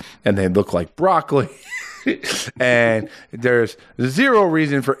asparagus and they look like broccoli. And there's zero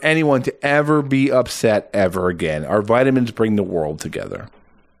reason for anyone to ever be upset ever again. Our vitamins bring the world together.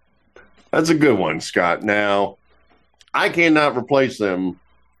 That's a good one, Scott. Now, I cannot replace them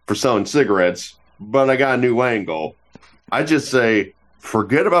for selling cigarettes, but I got a new angle. I just say,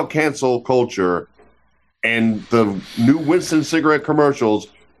 forget about cancel culture, and the new Winston cigarette commercials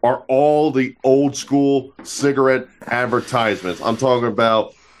are all the old school cigarette advertisements. I'm talking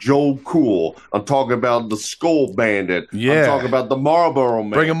about Joe Cool. I'm talking about the Skull Bandit. Yeah. I'm talking about the Marlboro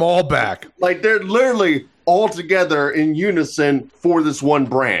Man. Bring them all back. Like, they're literally all together in unison for this one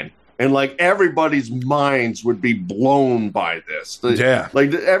brand. And like everybody's minds would be blown by this. Yeah.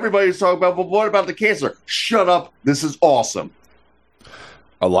 Like everybody's talking about, but what about the cancer? Shut up. This is awesome.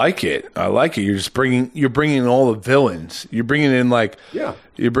 I like it. You're bringing in all the villains. You're bringing in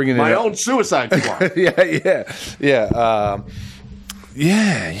you're bringing my in own Suicide Squad. Yeah.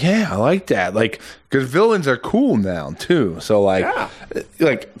 I like that. Like, because villains are cool now too. So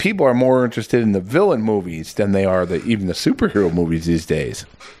like people are more interested in the villain movies than they are even the superhero movies these days.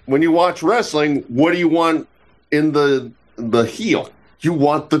 When you watch wrestling, what do you want in the heel? You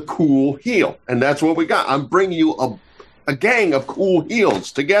want the cool heel, and that's what we got. I'm bringing you a gang of cool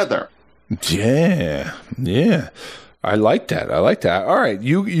heels together. Yeah. I like that. All right,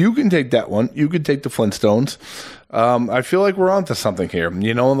 you can take that one. You can take the Flintstones. I feel like we're onto something here.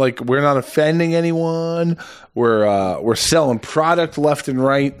 Like we're not offending anyone. We're selling product left and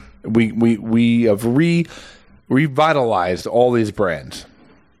right. We have revitalized all these brands.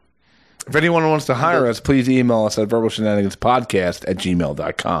 If anyone wants to hire us, please email us at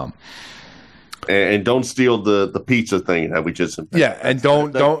verbalshenaniganspodcast@gmail.com. And don't steal the pizza thing that we just invented. Yeah, and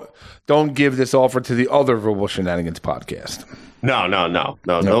don't give this offer to the other Verbal Shenanigans podcast. No.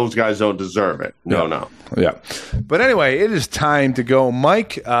 Those guys don't deserve it. No. Yeah. But anyway, it is time to go.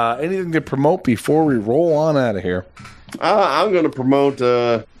 Mike, anything to promote before we roll on out of here? I'm going to promote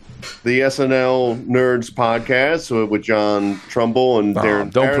the SNL Nerds podcast with John Trumbull and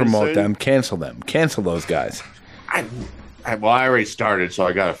Darren Don't Harrison. promote them. Cancel them. Cancel those guys. I already started, so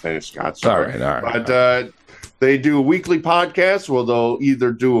I got to finish, Scott. Sorry. All right. But they do a weekly podcast where they'll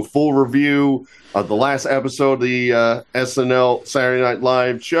either do a full review of the last episode of the SNL Saturday Night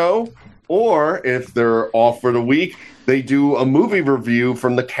Live show, or if they're off for the week, they do a movie review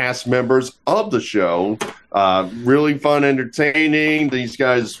from the cast members of the show. Really fun, entertaining. These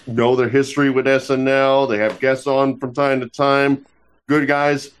guys know their history with SNL. They have guests on from time to time. Good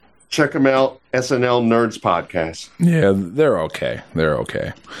guys. Check them out. SNL Nerds Podcast. Yeah, they're okay.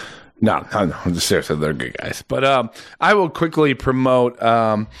 No, seriously, they're good guys. But I will quickly promote.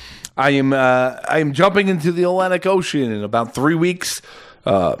 I am jumping into the Atlantic Ocean in about 3 weeks.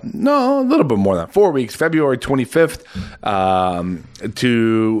 no, a little bit more than 4 weeks, February 25th,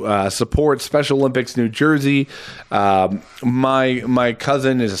 to support Special Olympics New Jersey. My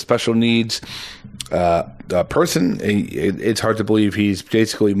cousin is a special needs person. It's hard to believe he's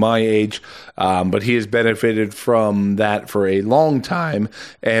basically my age, but he has benefited from that for a long time,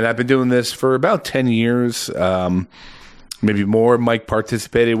 and I've been doing this for about 10 years. Maybe more. Mike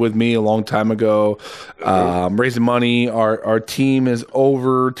participated with me a long time ago, raising money. Our team is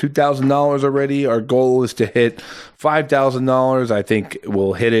over $2,000 already. Our goal is to hit $5,000. I think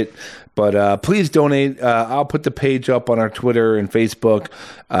we'll hit it. But please donate. I'll put the page up on our Twitter and Facebook.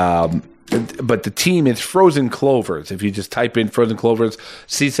 But the team is Frozen Clovers. If you just type in Frozen Clovers,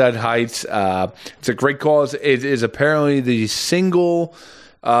 Seaside Heights, it's a great cause. It is apparently the single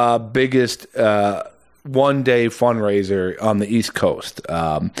biggest one-day fundraiser on the East Coast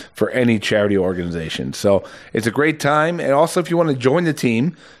for any charity organization. So it's a great time. And also, if you want to join the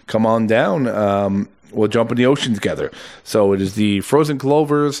team, come on down. We'll jump in the ocean together. So it is the Frozen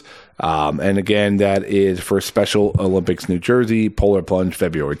Clovers. And again, that is for Special Olympics New Jersey, Polar Plunge,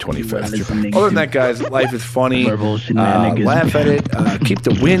 February 25th. Other than that, guys, life is funny. Laugh at it. Keep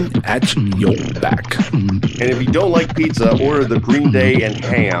the wind at your back. And if you don't like pizza, order the Green Day and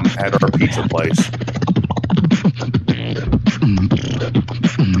ham at our pizza place.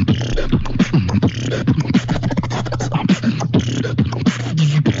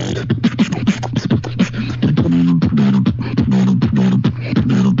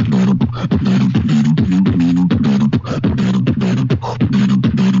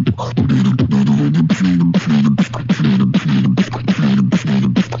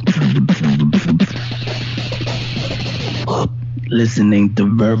 Listening to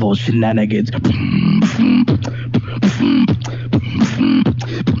verbal shenanigans.